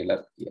වෙන්න කියලා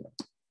කියනවා.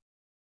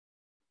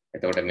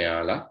 එතකොට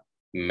මෙයාලා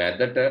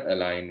මැදට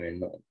අලයින්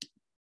වෙන්න ඕන.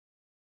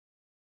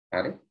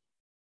 හරි.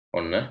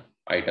 ඔන්න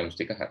අයිටම්ස්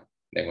ටික හරි.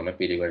 දැන් ඔන්න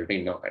පිළිවෙලට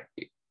ඉන්නවා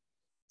කට්ටිය.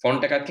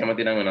 ෆොන්ට් එකක්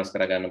කැමති නම් වෙනස්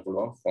කරගන්න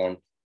පුළුවන්.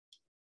 ෆොන්ට්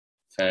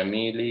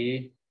family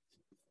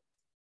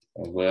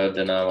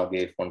වර්ධනා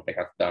වගේ ෆොන්ට්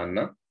එකක් දාන්න.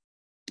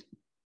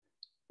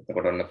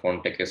 එතකොට ඔන්න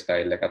ෆොන්ට් එකේ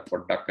ස්ටයිල් එකත්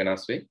පොඩ්ඩක්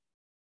වෙනස් වෙයි.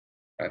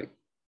 හරි.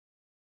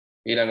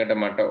 ඊළඟට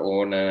මට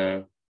ඕන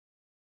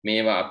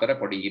මේවා අතර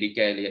පොඩි ඉරි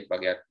කෑලි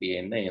වගේක්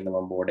තියෙන්න. එහෙනම්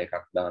මම බෝඩ්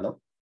එකක් දානවා.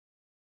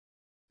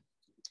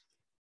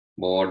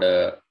 බෝඩ්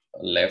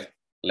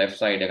left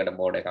side එකට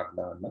බෝඩ් එකක්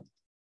දාන්න.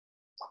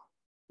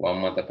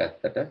 වම් අත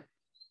පැත්තට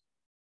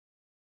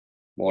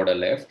border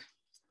left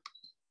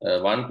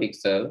 1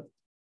 pixel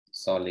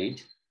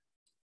solid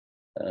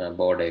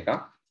border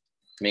එකක්.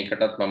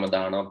 මේකටත් මම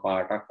දානවා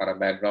පාටක් අර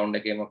background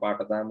එකේම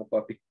පාට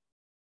දාමුකෝ අපි.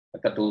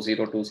 නැත්නම්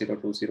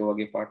 202020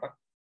 වගේ පාටක්.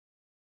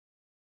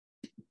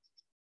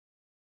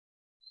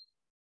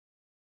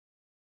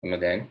 මම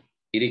දැන්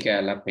ඉරි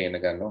කැලක්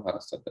පේන ගන්නවා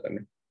හරස්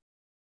අතරනේ.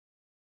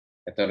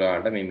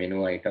 එතකොට මේ menu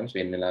items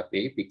වෙන්නලා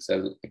අපේ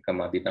pixel එක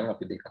මදි නම්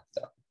අපි දෙකක්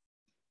දාමු.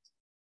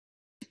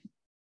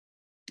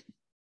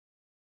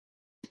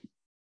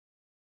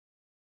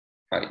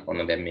 හරි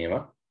ඔන්න දැන්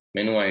මේවා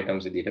menu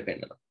items විදිහට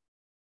පෙන්නනවා.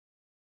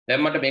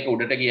 දැන් මට මේක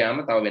උඩට ගියාම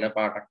තව වෙන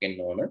පාටක් එන්න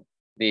ඕන.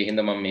 ඒ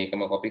හින්දා මම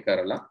මේකම copy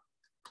කරලා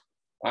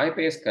ආයෙ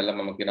paste කරලා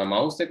මම කියනවා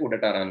mouse එක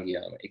උඩට අරන්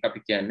ගියාම ඒක අපි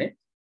කියන්නේ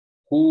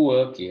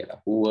hover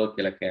කියලා. hover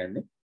කියලා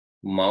කියන්නේ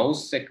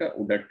mouse එක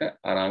උඩට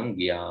අරන්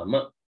ගියාම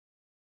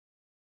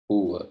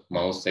hover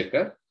mouse එක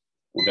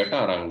උඩට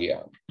අරන්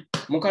ගියාම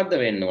මොකද්ද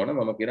වෙන්න ඕන?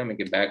 මම කියනවා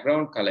මේකේ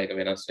background color එක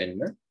වෙනස්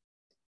වෙන්න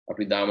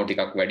අපි දාමු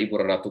ටිකක්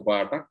වැඩිපුර රතු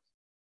පාටක්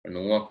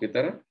 90ක්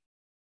විතර.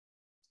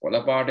 කොළ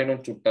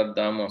පාටේනොත් චුට්ටක්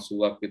දාමු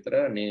 80ක් විතර.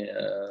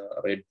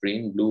 red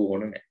green blue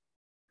ඕන නැහැ.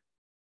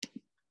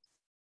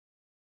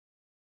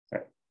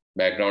 හරි.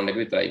 background එක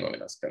විතරයි මම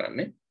වෙනස්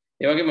කරන්නේ.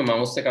 ඒ වගේම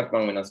mouse එකත්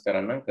මම වෙනස්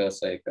කරන්නම්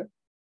cursor එක.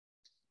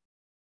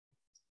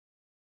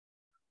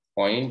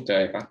 pointer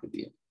එකක්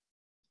විදියට.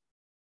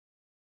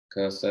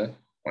 cursor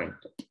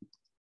pointer.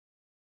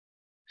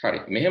 හරි.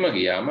 මෙහෙම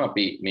ගියාම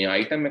අපි මේ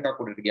item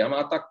එකක් උඩට ගියාම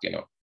අතක්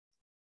එනවා.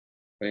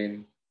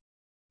 වෙන්නේ.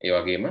 ඒ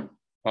වගේම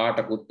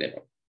පාටකුත්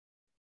එනවා.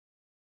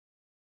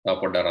 තව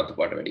පොඩ්ඩක් රතු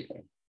පාට වැඩි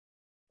කරමු.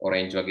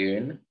 orange වගේ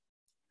වෙන්න.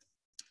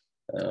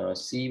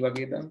 C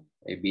වගේ දාන්න.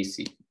 ABC.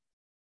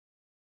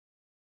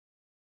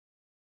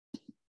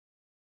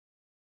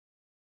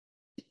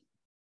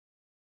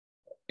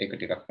 ඒක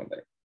ටිකක්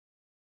හොඳයි.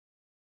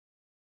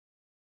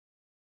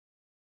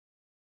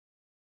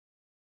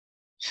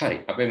 හරි.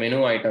 අපේ menu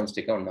items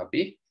ටික ඔන්න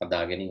අපි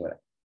හදාගෙන ඉවරයි.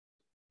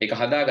 ඒක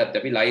හදාගත්ත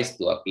අපි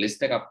ලයිස්තුවක්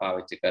list එකක්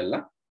පාවිච්චි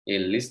කරලා ඒ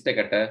list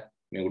එකට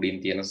මේ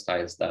උඩින් තියෙන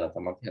styles දාලා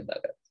තමයි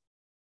හදාගත්තේ.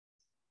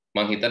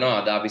 මම හිතනවා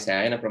අද අපි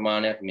සෑහෙන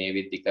ප්‍රමාණයක් මේ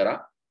විදි කරා.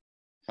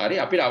 හරි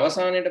අපිට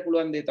අවසානයේට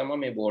පුළුවන් දේ තමයි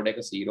මේ බෝඩ් එක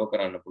 0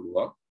 කරන්න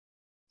පුළුවන්.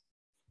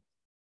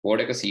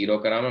 බෝඩ් එක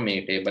 0 කරාම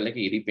මේ ටේබල්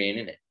එකේ ඉරි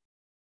පේන්නේ නැහැ.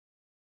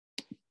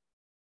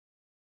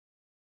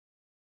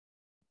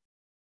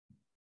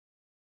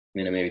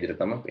 මෙන්න මේ විදිහට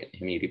තමයි පේන්නේ.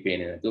 එහෙම ඉරි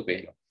පේන්නේ නැතුව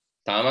පේනවා.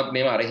 තාමත්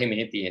මේවා අර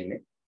මෙහෙ තියෙන්නේ.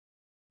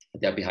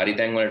 ඉතින් අපි හරි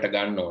තැන් වලට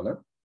ගන්න ඕන.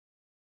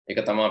 ඒක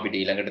තමයි අපිට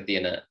ඊළඟට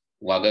තියෙන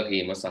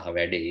වගකීම සහ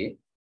වැඩේ.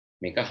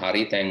 මේක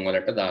හරි තැන්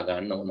වලට දා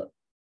ගන්න ඕන.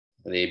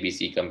 ABC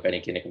කම්පැනි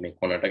කියන එක මේ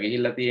කොනට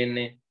ගිහිල්ලා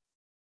තියෙන්නේ.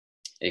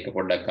 ඒක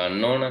පොඩ්ඩක්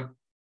ගන්න ඕන.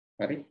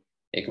 හරි.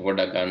 ඒක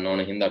පොඩ්ඩක් ගන්න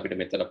ඕන හින්දා අපිට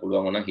මෙතන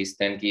පුළුවන් වුණා හිස්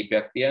තැන්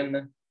කීපයක් තියන්න.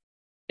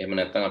 එහෙම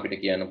නැත්නම් අපිට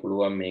කියන්න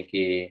පුළුවන්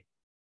මේකේ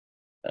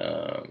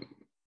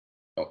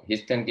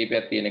හිස් තැන්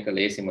කීපයක් තියෙන එක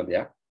ලේසිම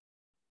දෙයක්.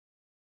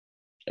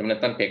 එහෙම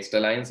නැත්නම් ටෙක්ස්ට්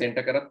ලයින්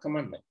සෙන්ටර් කරත්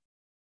කමක් නැහැ.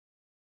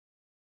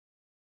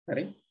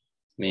 හරි.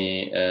 මේ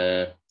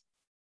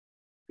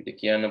අපිට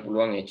කියන්න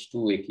පුළුවන් H2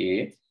 එකේ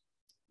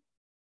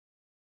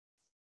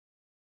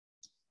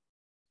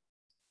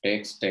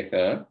ටෙක්ස්ට් එක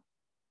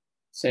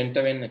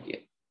සෙන්ටර් වෙන්න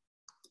කියලා.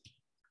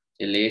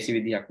 ඒ ලේසි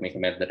විදියක් මේක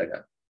මැද්දට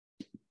ගන්න.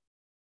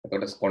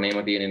 එතකොට කොනේම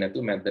තියෙන්නේ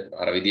නැතුව මැද්දට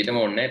අර විදියටම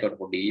ඕනේ නැහැ. එතකොට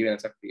පොඩි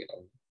වෙනසක්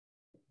තියෙනවා.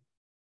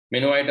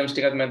 menu items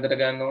ටිකත් මැද්දට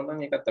ගන්න ඕන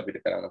නම් ඒකත් අපිට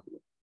කරන්න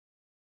පුළුවන්.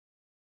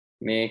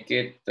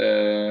 මේකෙත්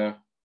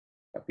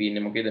අපි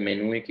ඉන්නේ මොකේද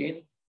menu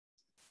එකේනේ.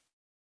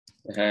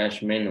 hash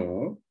menu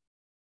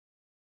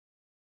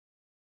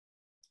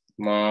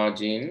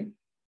margin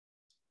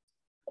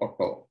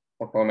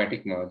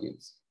automatic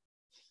margins.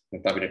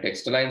 නැත්නම් අපිට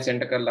text line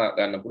center කරලා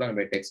ගන්න පුළුවන්.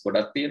 හැබැයි text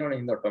ගොඩක් තියෙනවනේ.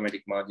 හින්දා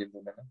automatic margin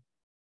දුන්නා නම්.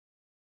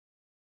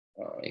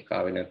 ඒක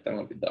ආවේ නැත්නම්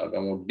අපි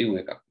දාගමු div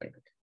එකක්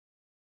මේකට.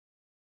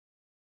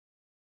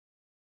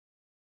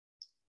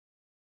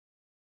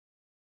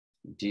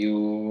 div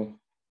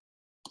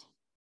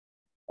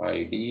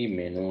id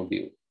menu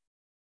div.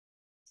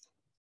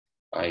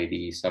 id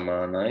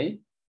සමානයි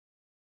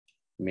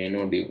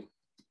menu div.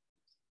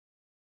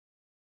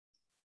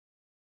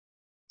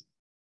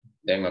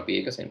 දැන් අපි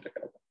ඒක center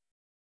කරමු.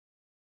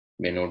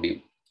 menu div.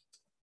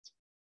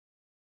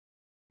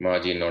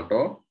 margin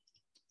auto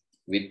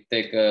width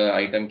එක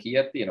item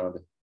කීයක් තියෙනවද?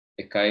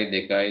 1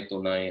 2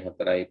 3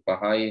 4 5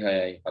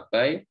 6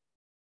 7යි.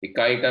 එක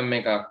item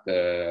එකක්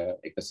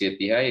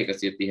 130යි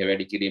 130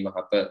 වැඩි කිරීම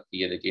 7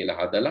 කීයද කියලා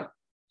හදලා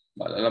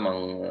බලලා මම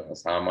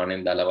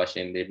සාමාන්‍යයෙන් දල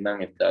වශයෙන් දෙන්නම්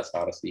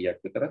 1400ක්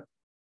විතර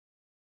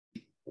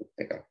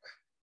එකක්.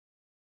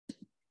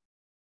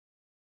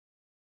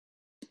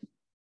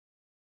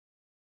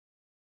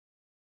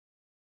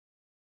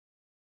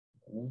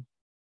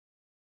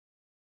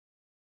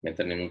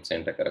 මෙතනින්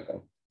center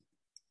කරගමු.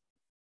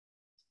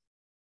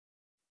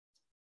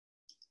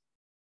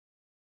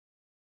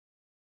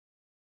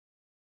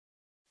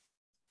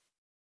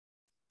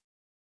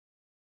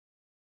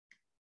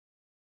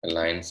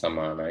 line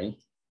සමානයි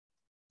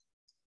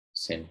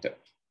center.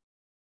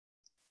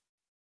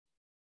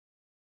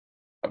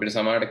 අපිට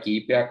සමහරට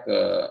කීපයක්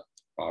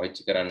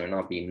පාවිච්චි කරන්න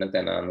වෙනවා අපි ඉන්න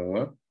තැන අනුව.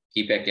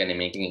 කීපයක් කියන්නේ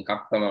මේකෙන්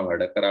එකක් තමයි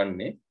වැඩ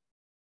කරන්නේ.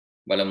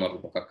 බලමු අපි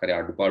මොකක් හරි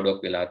අඩුපාඩුවක්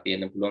වෙලා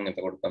තියෙන්න පුළුවන්.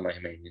 එතකොට තමයි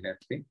එහෙම ඉන්නේ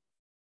නැත්තේ.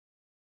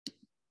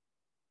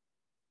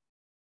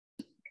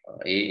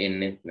 ඒ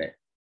එන්නේත් නැහැ.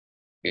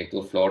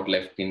 හේතුව float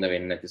left ඉඳ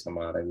වෙන්නේ නැති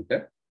සමහර විට.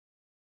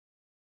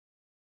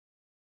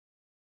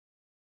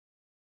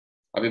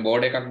 අපි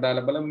බෝඩ් එකක්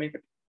දාලා බලමු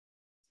මේකට.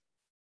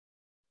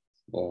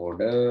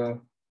 border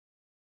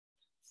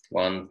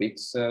 1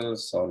 pixel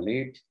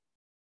solid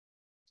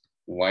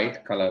white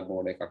color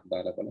border එකක්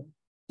දාලා බලමු.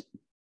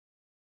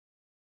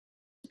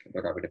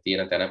 ඒක අපිට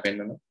තියෙන තැන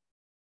පෙන්නනවා.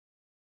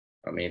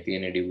 මේ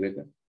තියෙන div එක.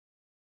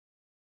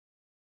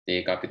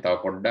 ඒක අපි තව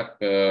පොඩ්ඩක්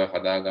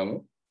හදාගමු.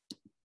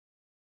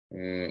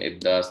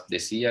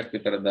 1200ක්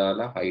විතර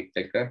දාලා height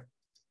එක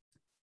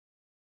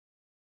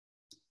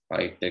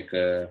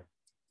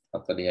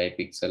 40යි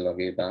pixel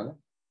වගේ දාලා.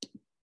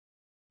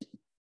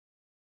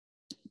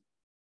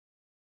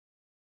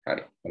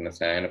 හරි. ඔන්න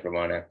සෑහෙන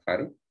ප්‍රමාණයක්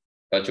හරි.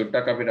 තව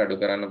චුට්ටක් අපිට අඩු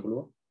කරන්න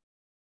පුළුවන්.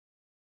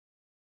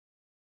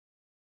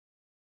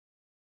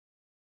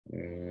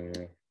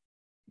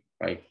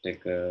 height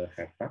එක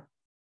 60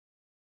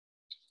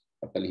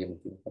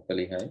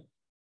 40යි.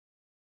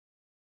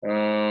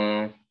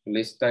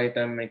 list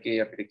item එකේ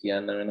අපිට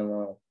කියන්න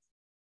වෙනවා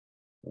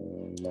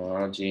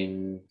margin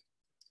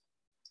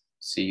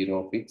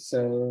 0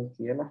 pixel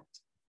කියලා.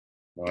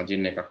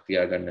 margin එකක්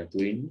තියාගන්න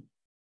නැතුව ඉන්න.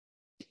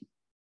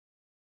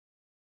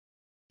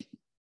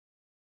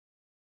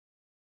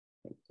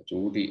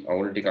 චූටි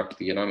අවුල් ටිකක්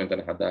තියෙනවා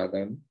මෙතන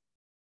හදාගන්න.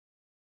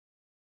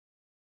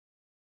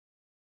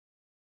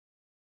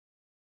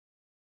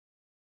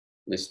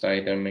 list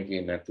item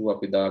එකේ නැතුව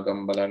අපි දාගම්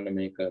බලන්න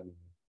මේක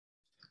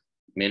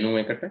menu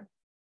එකට.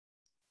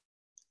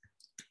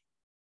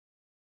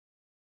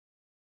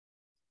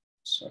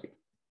 sorry.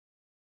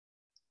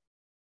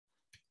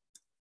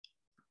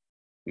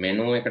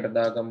 menu එකට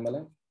දාගම්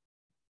බලන්න.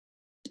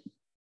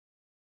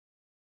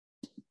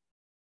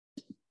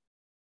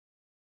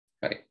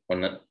 හරි.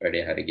 ඔන්න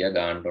වැඩේ හරි ගියා.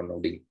 ගානට ඔන්න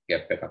උඩින්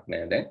gap එකක්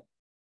නැහැ දැන්.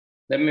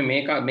 දැන්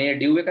මේ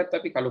div එකත්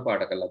අපි කළු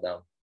පාට කරලා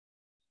දාමු.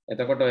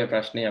 එතකොට ඔය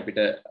ප්‍රශ්නේ අපිට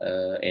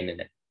එන්නේ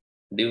නැහැ.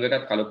 div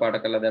එකත් කළු පාට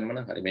කරලා දැම්ම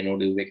නම් හරි. menu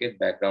div එකේ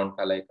background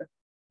color එක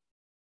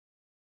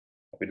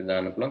අපිට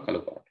දාන්න පුළුවන්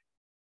කළු පාට.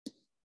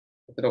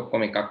 ඒතර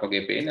ඔක්කොම එකක්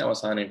වගේ පේන්නේ.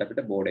 අවසානයේට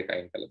අපිට board එක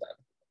අයින් කරලා දාන්න.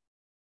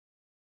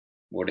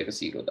 board එක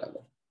 0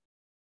 දාගන්න.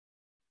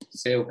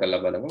 save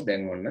කරලා බලමු.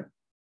 දැන් ඔන්න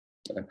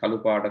කළු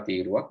පාට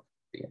තීරුවක්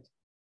තියෙනවා.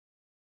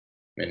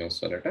 menus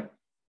වලට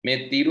මේ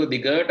තීරුව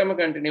දිගටම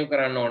continue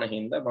කරන්න ඕන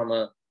හින්දා මම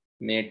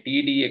මේ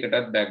TD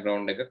එකටත්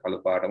background එක කළු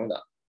පාටම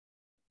දානවා.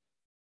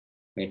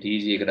 මේ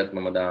TG එකටත්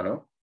මම දානවා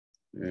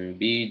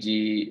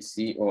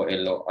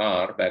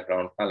BGCOLOR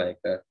background color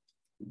එක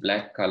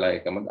black color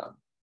එකම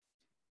දානවා.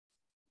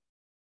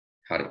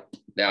 හරි.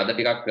 දැන් අද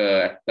ටිකක්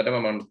ඇත්තටම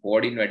මම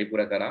කෝඩින්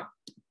වැඩිපුර කරා.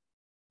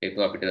 ඒක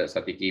අපිට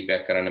සති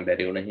කීපයක් කරන්න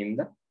බැරි වුණ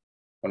හින්දා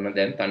ඔන්න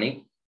දැන් තනි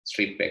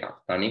ස්ට්‍රිප් එකක්.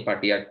 තනි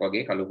පටියක්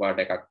වගේ කළු පාට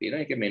එකක්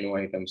තියෙනවා. ඒකේ menu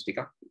items ටිකක්.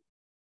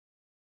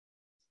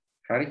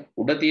 හරි.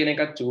 උඩ තියෙන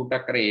එකත්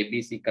චූටක් කර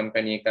ABC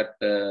company එකත්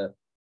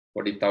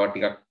පොඩි තව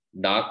ටිකක්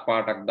dark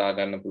පාටක්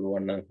දාගන්න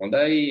පුළුවන් නම්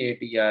හොඳයි.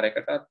 ATR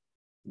එකටත්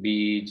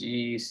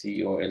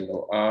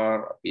BGCOLOR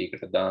අපි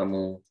ඒකට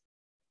දාමු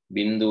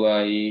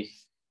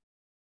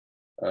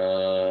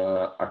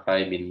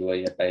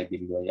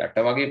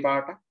 0.8 වගේ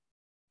පාට.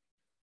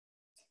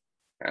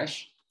 hash.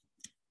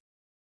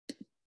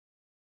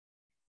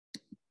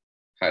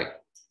 හරි.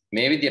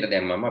 මේ විදිහට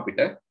දැම්මම අපිට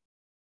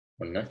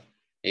ඔන්න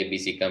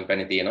ABC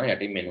company තියෙනවා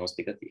යටින් menus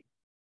ටික තියෙනවා.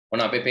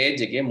 ඔන්න අපේ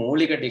page එකේ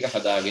මූලික ටික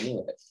හදාගෙන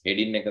ඉවරයි.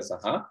 heading එක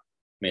සහ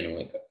මෙනු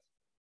එක.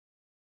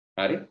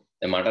 හරි.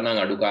 දැන් මට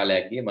නම් අඩු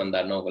කාලයක් ගියේ මම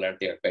දන්නවා ඔයගලන්ට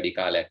ටිකක් වැඩි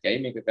කාලයක්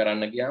යයි මේක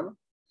කරන්න ගියාම.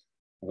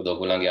 මොකද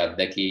ඔයගලන්ගේ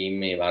අත්දැකීම්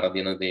මේ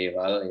වර්ධින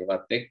දේවල්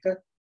ඒවත් එක්ක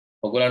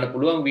ඔයගලන්ට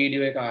පුළුවන්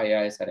වීඩියෝ එක ආයෙ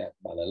ආයෙ සැරයක්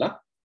බලලා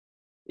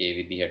ඒ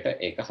විදිහට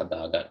ඒක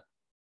හදාගන්න.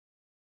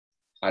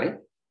 හරි.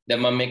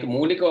 දැන් මම මේක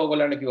මූලිකව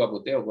ඔයගලන්ට කිව්වා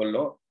පුතේ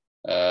ඔයගොල්ලෝ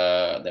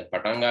දැන්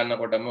පටන්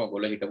ගන්නකොටම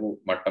ඔයගොල්ලෝ හිටපු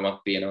මට්ටමක්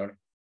තියෙනවනේ.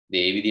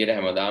 ඒ විදිහට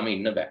හැමදාම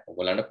ඉන්න බෑ.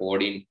 ඔයගලන්ට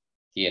කෝඩින්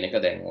කියන එක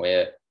දැන් ඔය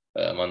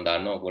මම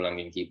දන්නවා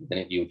ඔයගොල්ලන්ගෙන් කීප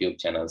දෙනෙක් YouTube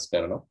channels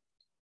කරනවා.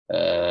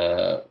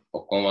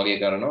 ඔක්කොම වගේ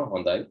කරනවා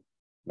හොඳයි.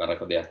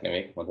 නරක දෙයක්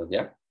නෙමෙයි හොඳ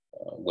දෙයක්.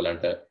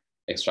 ඔයගොල්ලන්ට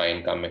එක්ස්ට්‍රා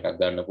ඉන්කම් එකක්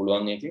ගන්න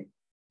පුළුවන් එකේ.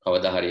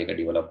 කවදා හරි ඒක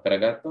ඩෙවලොප්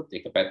කරගත්තොත්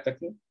ඒක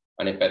පැත්තකින්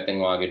අනිත්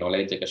පැත්තෙන් ඔයාගේ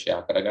knowledge එක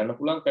share කරගන්න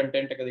පුළුවන්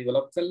content එක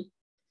develop කරලා.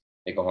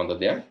 ඒක හොඳ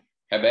දෙයක්.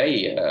 හැබැයි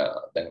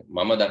දැන්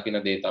මම දකින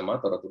දේ තමයි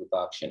තොරතුරු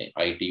තාක්ෂණය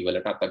IT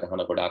වලට අත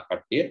ගහන ගොඩාක්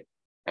කට්ටිය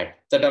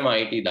ඇත්තටම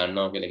IT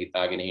දන්නවා කියලා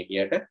හිතාගෙන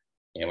හිටියට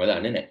එහෙම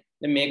දන්නේ නැහැ.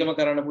 දැන් මේකම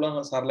කරන්න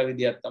පුළුවන් සරල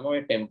විදියක් තමයි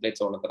ඔය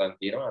ටෙම්ප්ලේට්ස් ඕන තරම්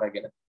තියෙනවා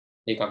අරගෙන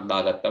එකක්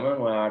දාගත්තම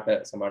ඔයාට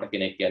සමහර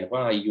කෙනෙක්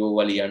කියනවා අයියෝ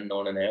වලියන්න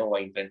ඕන නැහැ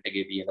ඔය ඉන්ටර්නෙට්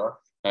එකේ තියෙනවා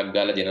ටග්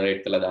ගාලා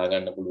ජෙනරේට් කරලා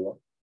දාගන්න පුළුවන්.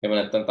 එහෙම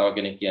නැත්නම් තව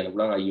කෙනෙක් කියන්න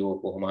පුළුවන් අයියෝ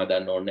කොහොම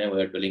හදන්න ඕනේ නැහැ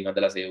වර්ඩ් වලින්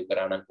හදලා සේව්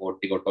කරා නම් කෝඩ්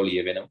ටික ඔටෝ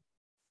ලියවෙනවා.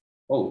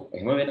 ඔව්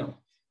එහෙම වෙනවා.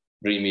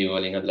 Dreamweaver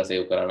වලින් හදලා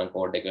සේව් කරා නම්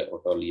කෝඩ් එක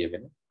ඔටෝ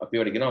ලියවෙනවා. අපි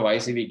ඔයාලට කියනවා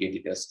YCV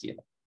editors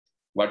කියලා.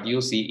 What you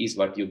see is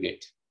what you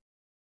get.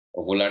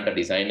 ඔයගොල්ලන්ට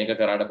ඩිසයින් එක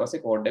කරාට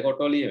පස්සේ කෝඩ් එක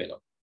ඔටෝ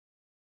ලියවෙනවා.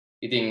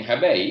 ඉතින්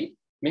හැබැයි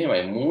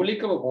මෙහෙමයි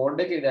මූලිකව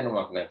කෝඩ් එකේ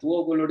දැනුමක් නැතුව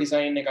ඔයගොල්ලෝ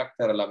ඩිසයින් එකක්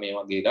කරලා මේ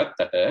වගේ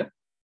ගත්තට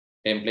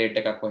ටෙම්ප්ලේට්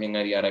එකක්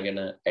කොහෙන් හරි අරගෙන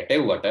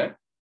ඇටෙව්වට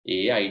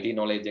ඒ IT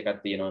knowledge එකක්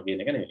තියෙනවා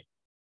කියන එක නෙමෙයි.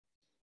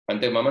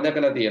 අන්තිමට මම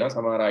දැකලා තියෙනවා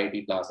සමහර IT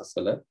classes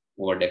වල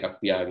බෝඩ් එකක්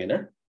පියාගෙන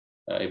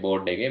ඒ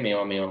බෝඩ් එකේ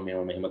මේවා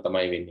මෙහෙම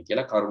තමයි වෙන්නේ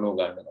කියලා කරුණෝ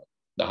ගන්නවා.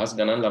 දහස්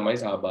ගණන් ළමයි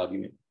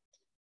සහභාගී වෙනවා.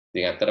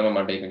 ඉතින් ඇත්තටම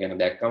මට ඒක ගැන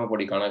දැක්කම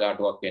පොඩි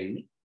කනගාටුවක්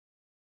වෙන්නේ.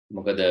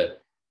 මොකද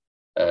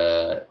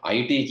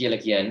IT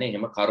කියලා කියන්නේ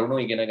එහෙම කරුණු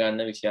ඉගෙන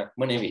ගන්න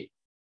විෂයක්ම නෙවෙයි.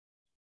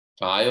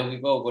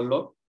 ප්‍රායෝගිකව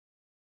ඔයගොල්ලෝ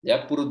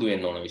දෙයක් පුරුදු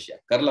වෙන්න ඕන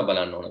විෂයක්. කරලා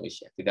බලන්න ඕන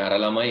විෂයක්. ඉතින් අර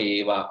ළමයි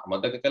ඒවා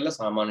අමතක කරලා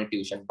සාමාන්‍ය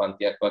ටියුෂන්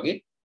පන්තියක් වගේ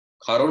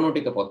කරුණු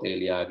ටික පොතේ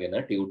ලියාගෙන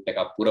ටියුට්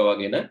එකක්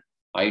පුරවගෙන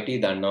IT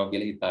දන්නවා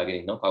කියලා හිතාගෙන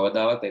ඉන්නවා.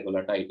 කවදාවත්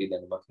ඒගොල්ලන්ට IT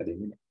දැනුමක්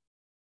හැදෙන්නේ නැහැ.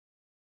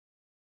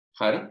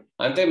 හරි.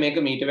 අන්තිමට මේක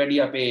මීට වැඩි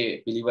අපේ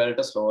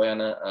පිළිවෙලට ස්ලෝ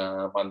යන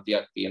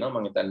පන්තියක්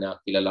තියෙනවා. මම හිතන්නේ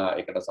අකිලලා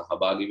ඒකට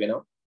සහභාගී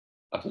වෙනවා.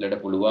 අකිලට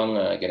පුළුවන්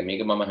කියන්නේ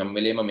මේක මම හැම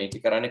වෙලේම මේක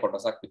කරන්නේ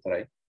කොටසක්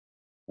විතරයි.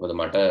 මොකද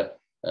මට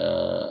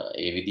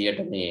ඒ විදියට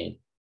මේ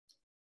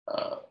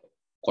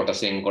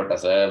කොටසෙන්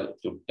කොටස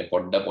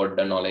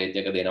පොඩ්ඩ knowledge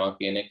එක දෙනවා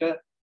කියන එක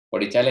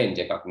පොඩි challenge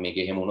එකක්. මේක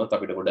එහෙම වුණොත්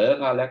අපිට ගොඩ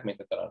කාලයක්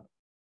මේක කරන්න.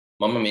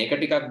 මම මේක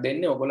ටිකක්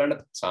දෙන්නේ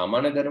ඔයගොල්ලන්ට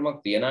සාමාන්‍ය දැනුමක්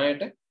තියන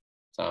අයට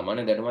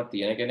සාමාන්‍ය දැනුමක්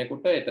තියෙන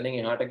කෙනෙකුට එතනින්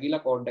එහාට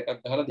ගිහිලා කෝඩ් එකක්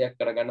ගහලා දෙයක්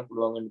කරගන්න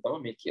පුළුවන් වෙන තමයි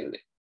මේ කියලා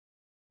දෙන්නේ.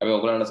 හැබැයි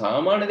ඔයගොල්ලන්ට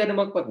සාමාන්‍ය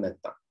දැනුමක්වත්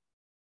නැත්තම්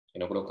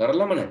එනකොට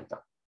කරලම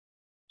නැත්තම්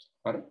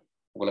හරි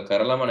ඔයගොල්ලෝ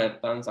කරලම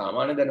නැත්තම්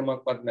සාමාන්‍ය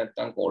දැනුමක්වත්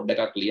නැත්තම් කෝඩ්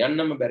එකක්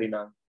ලියන්නම බැරි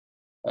නම්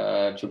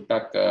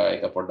චුට්ටක්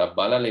ඒක පොඩ්ඩක්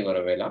බලලා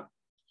ඉවර වෙලා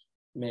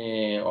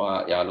මේ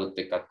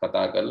යාළුවොත් එක්කත්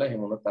කතා කරලා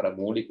එහෙම වුණොත් අර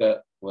මූලික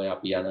ඔය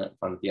අපි යන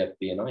පන්තියක්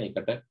තියෙනවා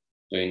ඒකට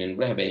ජොයින් වෙන්න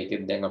බෑ. හැබැයි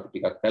ඒකෙත් දැන් අපි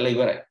ටිකක් කරලා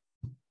ඉවරයි.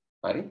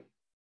 හරි.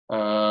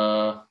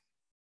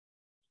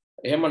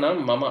 එහෙමනම්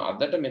මම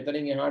අදට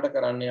මෙතනින් එහාට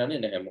කරන්න යන්නේ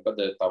නැහැ. මොකද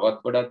තවත්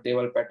ගොඩක්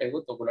දේවල්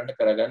පැටෙවුවොත් ඔයගොල්ලන්ට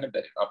කරගන්න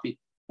බැරි. අපි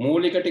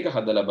මූලික ටික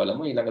හදලා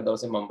බලමු. ඊළඟ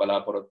දවසේ මම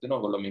බලාපොරොත්තු වෙනවා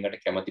ඔයගොල්ලෝ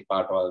මේකට කැමති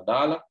පාටවල්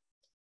දාලා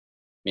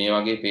මේ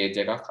වගේ පේජ්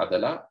එකක්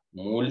හදලා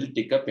මූලික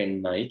ටික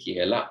පෙන්නයි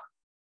කියලා.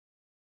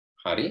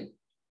 හරි.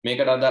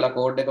 මේකට අදාළ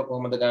කෝඩ් එක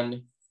කොහොමද ගන්නෙ?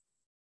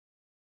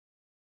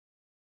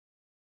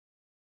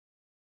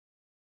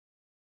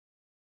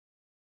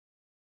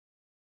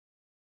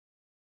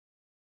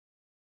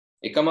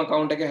 එකම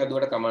account එක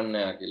හැදුවට කමක්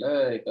නැහැ කියලා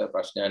ඒක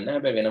ප්‍රශ්නයක් නැහැ.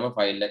 හැබැයි වෙනම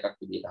ෆයිල් එකක්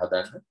විදිහට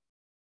හදන්න.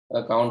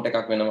 account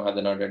එකක් වෙනම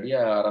හදනවට වැඩිය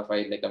අර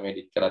ෆයිල් එකම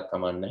edit කරත්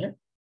කමක් නැහැ.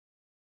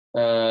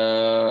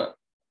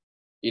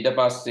 ඊට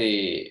පස්සේ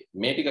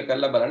මේ ටික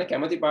කරලා බලන්න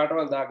කැමති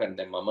පාටවල් දාගන්න.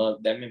 දැන් මම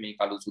දැම්මේ මේ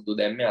කළු සුදු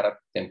දැම්මේ අර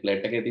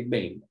ටෙම්ප්ලේට් එකේ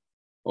තිබ්බේ හින්දා.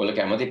 ඔයාලා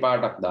කැමති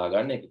පාටක්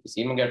දාගන්න. ඒක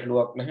කිසිම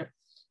ගැටලුවක් නැහැ.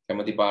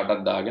 කැමති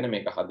පාටක් දාගෙන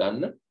මේක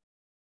හදන්න.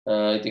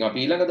 ඉතින් අපි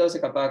ඊළඟ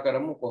දවසේ කතා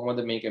කරමු කොහොමද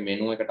මේක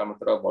මෙනු එකට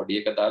අමතරව බොඩි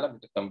එක දාලා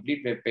මේක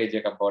කම්ප්ලීට් වෙබ් පේජ්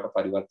එකක් බවට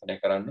පරිවර්තනය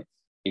කරන්නේ.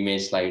 ඉමේජ්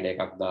ස්ලයිඩ්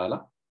එකක් දාලා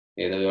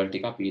ඒ දේවල්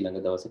ටික අපි ඊළඟ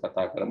දවසේ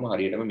කතා කරමු.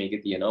 හරියටම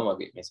මේකේ තියෙනවා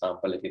වගේ මේ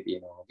සාම්පල් එකේ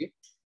තියෙනවා වගේ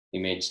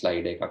ඉමේජ්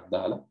ස්ලයිඩ් එකක්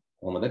දාලා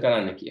කොහොමද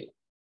කරන්න කියලා.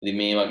 ඉතින්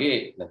මේ වගේ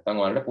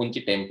නැත්තම් ඔයාලට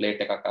පුංචි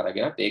ටෙම්ප්ලේට් එකක්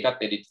අරගෙනත්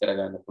ඒකත් එඩිට්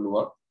කරගන්න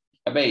පුළුවන්.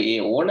 හැබැයි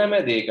ඒ ඕනෑම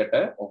දෙයකට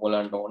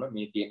ඔයගොල්ලන්ට ඕන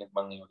මේ තියෙන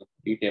මම මේ වගේ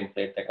පොඩි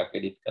ටෙම්ප්ලේට් එකක්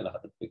එඩිට් කරලා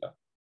හදපු එක.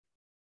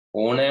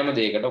 ඕනෑම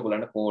දෙයකට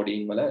ඔයගොල්ලන්ට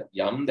කෝඩින් වල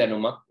යම්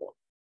දැනුමක් ඕන.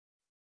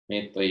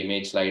 මේ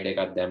ඉමේජ් ස්ලයිඩ්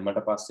එකක් දැම්මට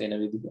පස්සේ එන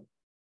විදිහ.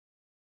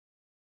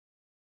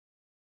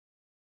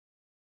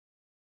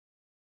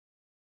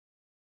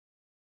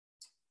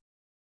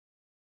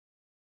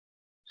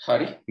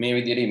 හරි මේ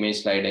විදිහට ඉමේජ්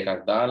ස්ලයිඩ්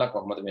එකක් දාලා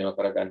කොහොමද මේව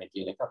කරගන්නේ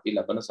කියන එක අපි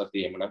ලබන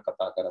සතියේම නම්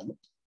කතා කරමු.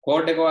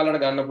 කෝඩ් එක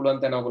ඔයාලට ගන්න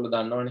පුළුවන් තැන ඔයගොල්ලෝ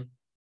දන්නවනේ.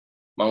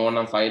 මම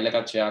ඕනම් ෆයිල් එකක්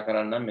ෂෙයා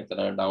කරන්නම් මෙතන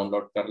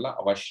ඩවුන්ලෝඩ් කරලා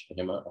අවශ්‍ය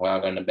එහෙම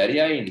හොයාගන්න බැරි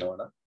අය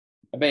ඉන්නවනම්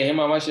හැබැයි එහෙම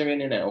අවශ්‍ය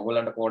වෙන්නේ නැහැ.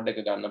 ඔයගොල්ලන්ට කෝඩ් එක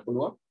ගන්න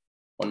පුළුවන්.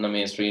 ඔන්න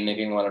මේ ස්ක්‍රීන්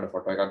එකෙන් ඔයාලට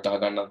ෆොටෝ එකක් ගහ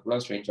ගන්නත්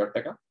පුළුවන් ස්ක්‍රීන්ෂොට්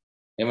එකක්.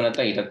 එහෙම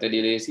නැත්නම් ඊටත්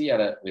වැඩිය ලේසි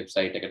අර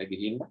වෙබ්සයිට් එකට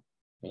ගිහිල්ලා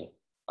මේ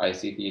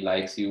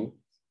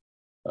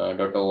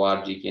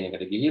ICTlikes.you.org කියන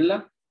එකට ගිහිල්ලා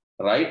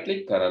right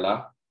click කරලා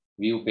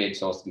view page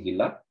source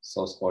ගිහිල්ලා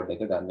source code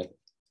එක ගන්න එක.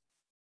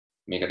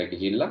 මේකට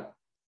ගිහිල්ලා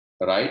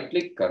right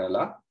click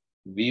කරලා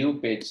view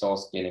page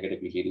source කියන එකට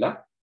ගිහිල්ලා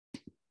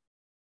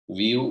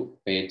view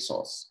page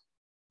source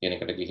කියන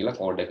එකට ගිහිල්ලා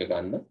code එක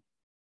ගන්න.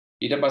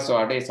 ඊට පස්සේ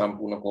ඔයාලට මේ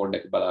සම්පූර්ණ code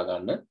එක බලා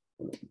ගන්න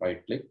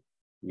right click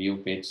view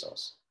page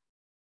source.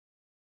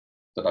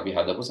 එතකොට අපි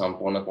හදපු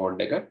සම්පූර්ණ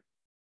code එක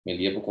මේ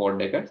ලියපු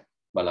code එක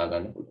බලා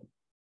ගන්න පුළුවන්.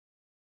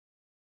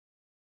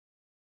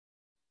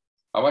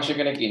 අවශ්‍ය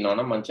කෙනෙක් ඉන්නවා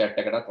නම් මම chat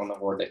එකටත් ඔන්න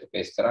code එක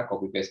paste කරා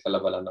copy paste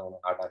කරලා බලන්න ඕන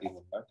කාට හරි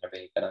වුණා.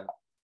 හැබැයි ඒක නම්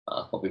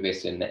copy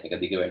paste වෙන්නේ නැහැ.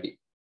 ඒක දිග වැඩි.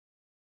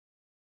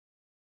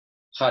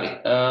 හරි.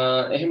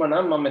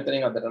 එහෙමනම් මම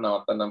මෙතනින් අදට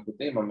නවත්තන්නම්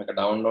පුතේ. මම මේක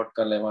download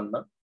කරලා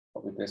එවන්නම්.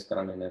 copy paste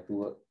කරන්නේ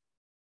නැතුව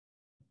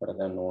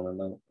කරගන්න ඕන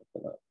නම්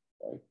එතන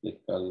right click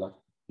කරලා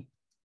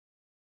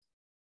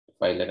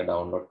file එක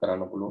download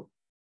කරන්න පුළුවන්.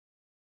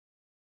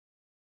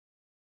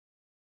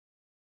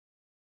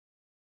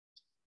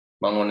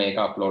 මම ඕනේ ඒක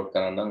අප්ලෝඩ්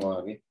කරන්නම්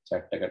ඔයාගේ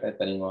chat එකට.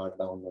 එතනින් ඔයාලට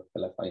download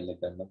කරලා file එක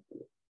ගන්න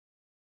පුළුවන්.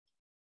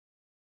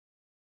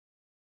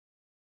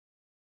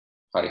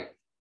 හරි.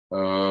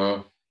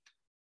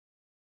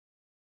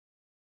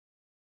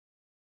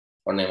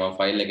 ඔන්න මම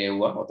ෆයිල් එක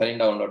එව්වා.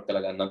 ඔතනින් download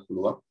කරලා ගන්නත්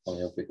පුළුවන්. මම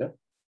ඔප් එක.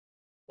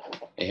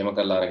 එහෙම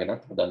කරලා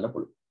අරගෙනත් හදන්න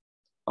පුළුවන්.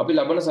 අපි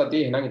ලබන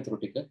සතියේ එහෙනම් ඊටු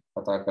ටික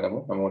කතා කරමු.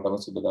 හැමෝටම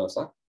සුබ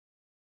දවසක්.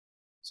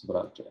 සුබ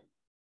රාත්‍රියක්.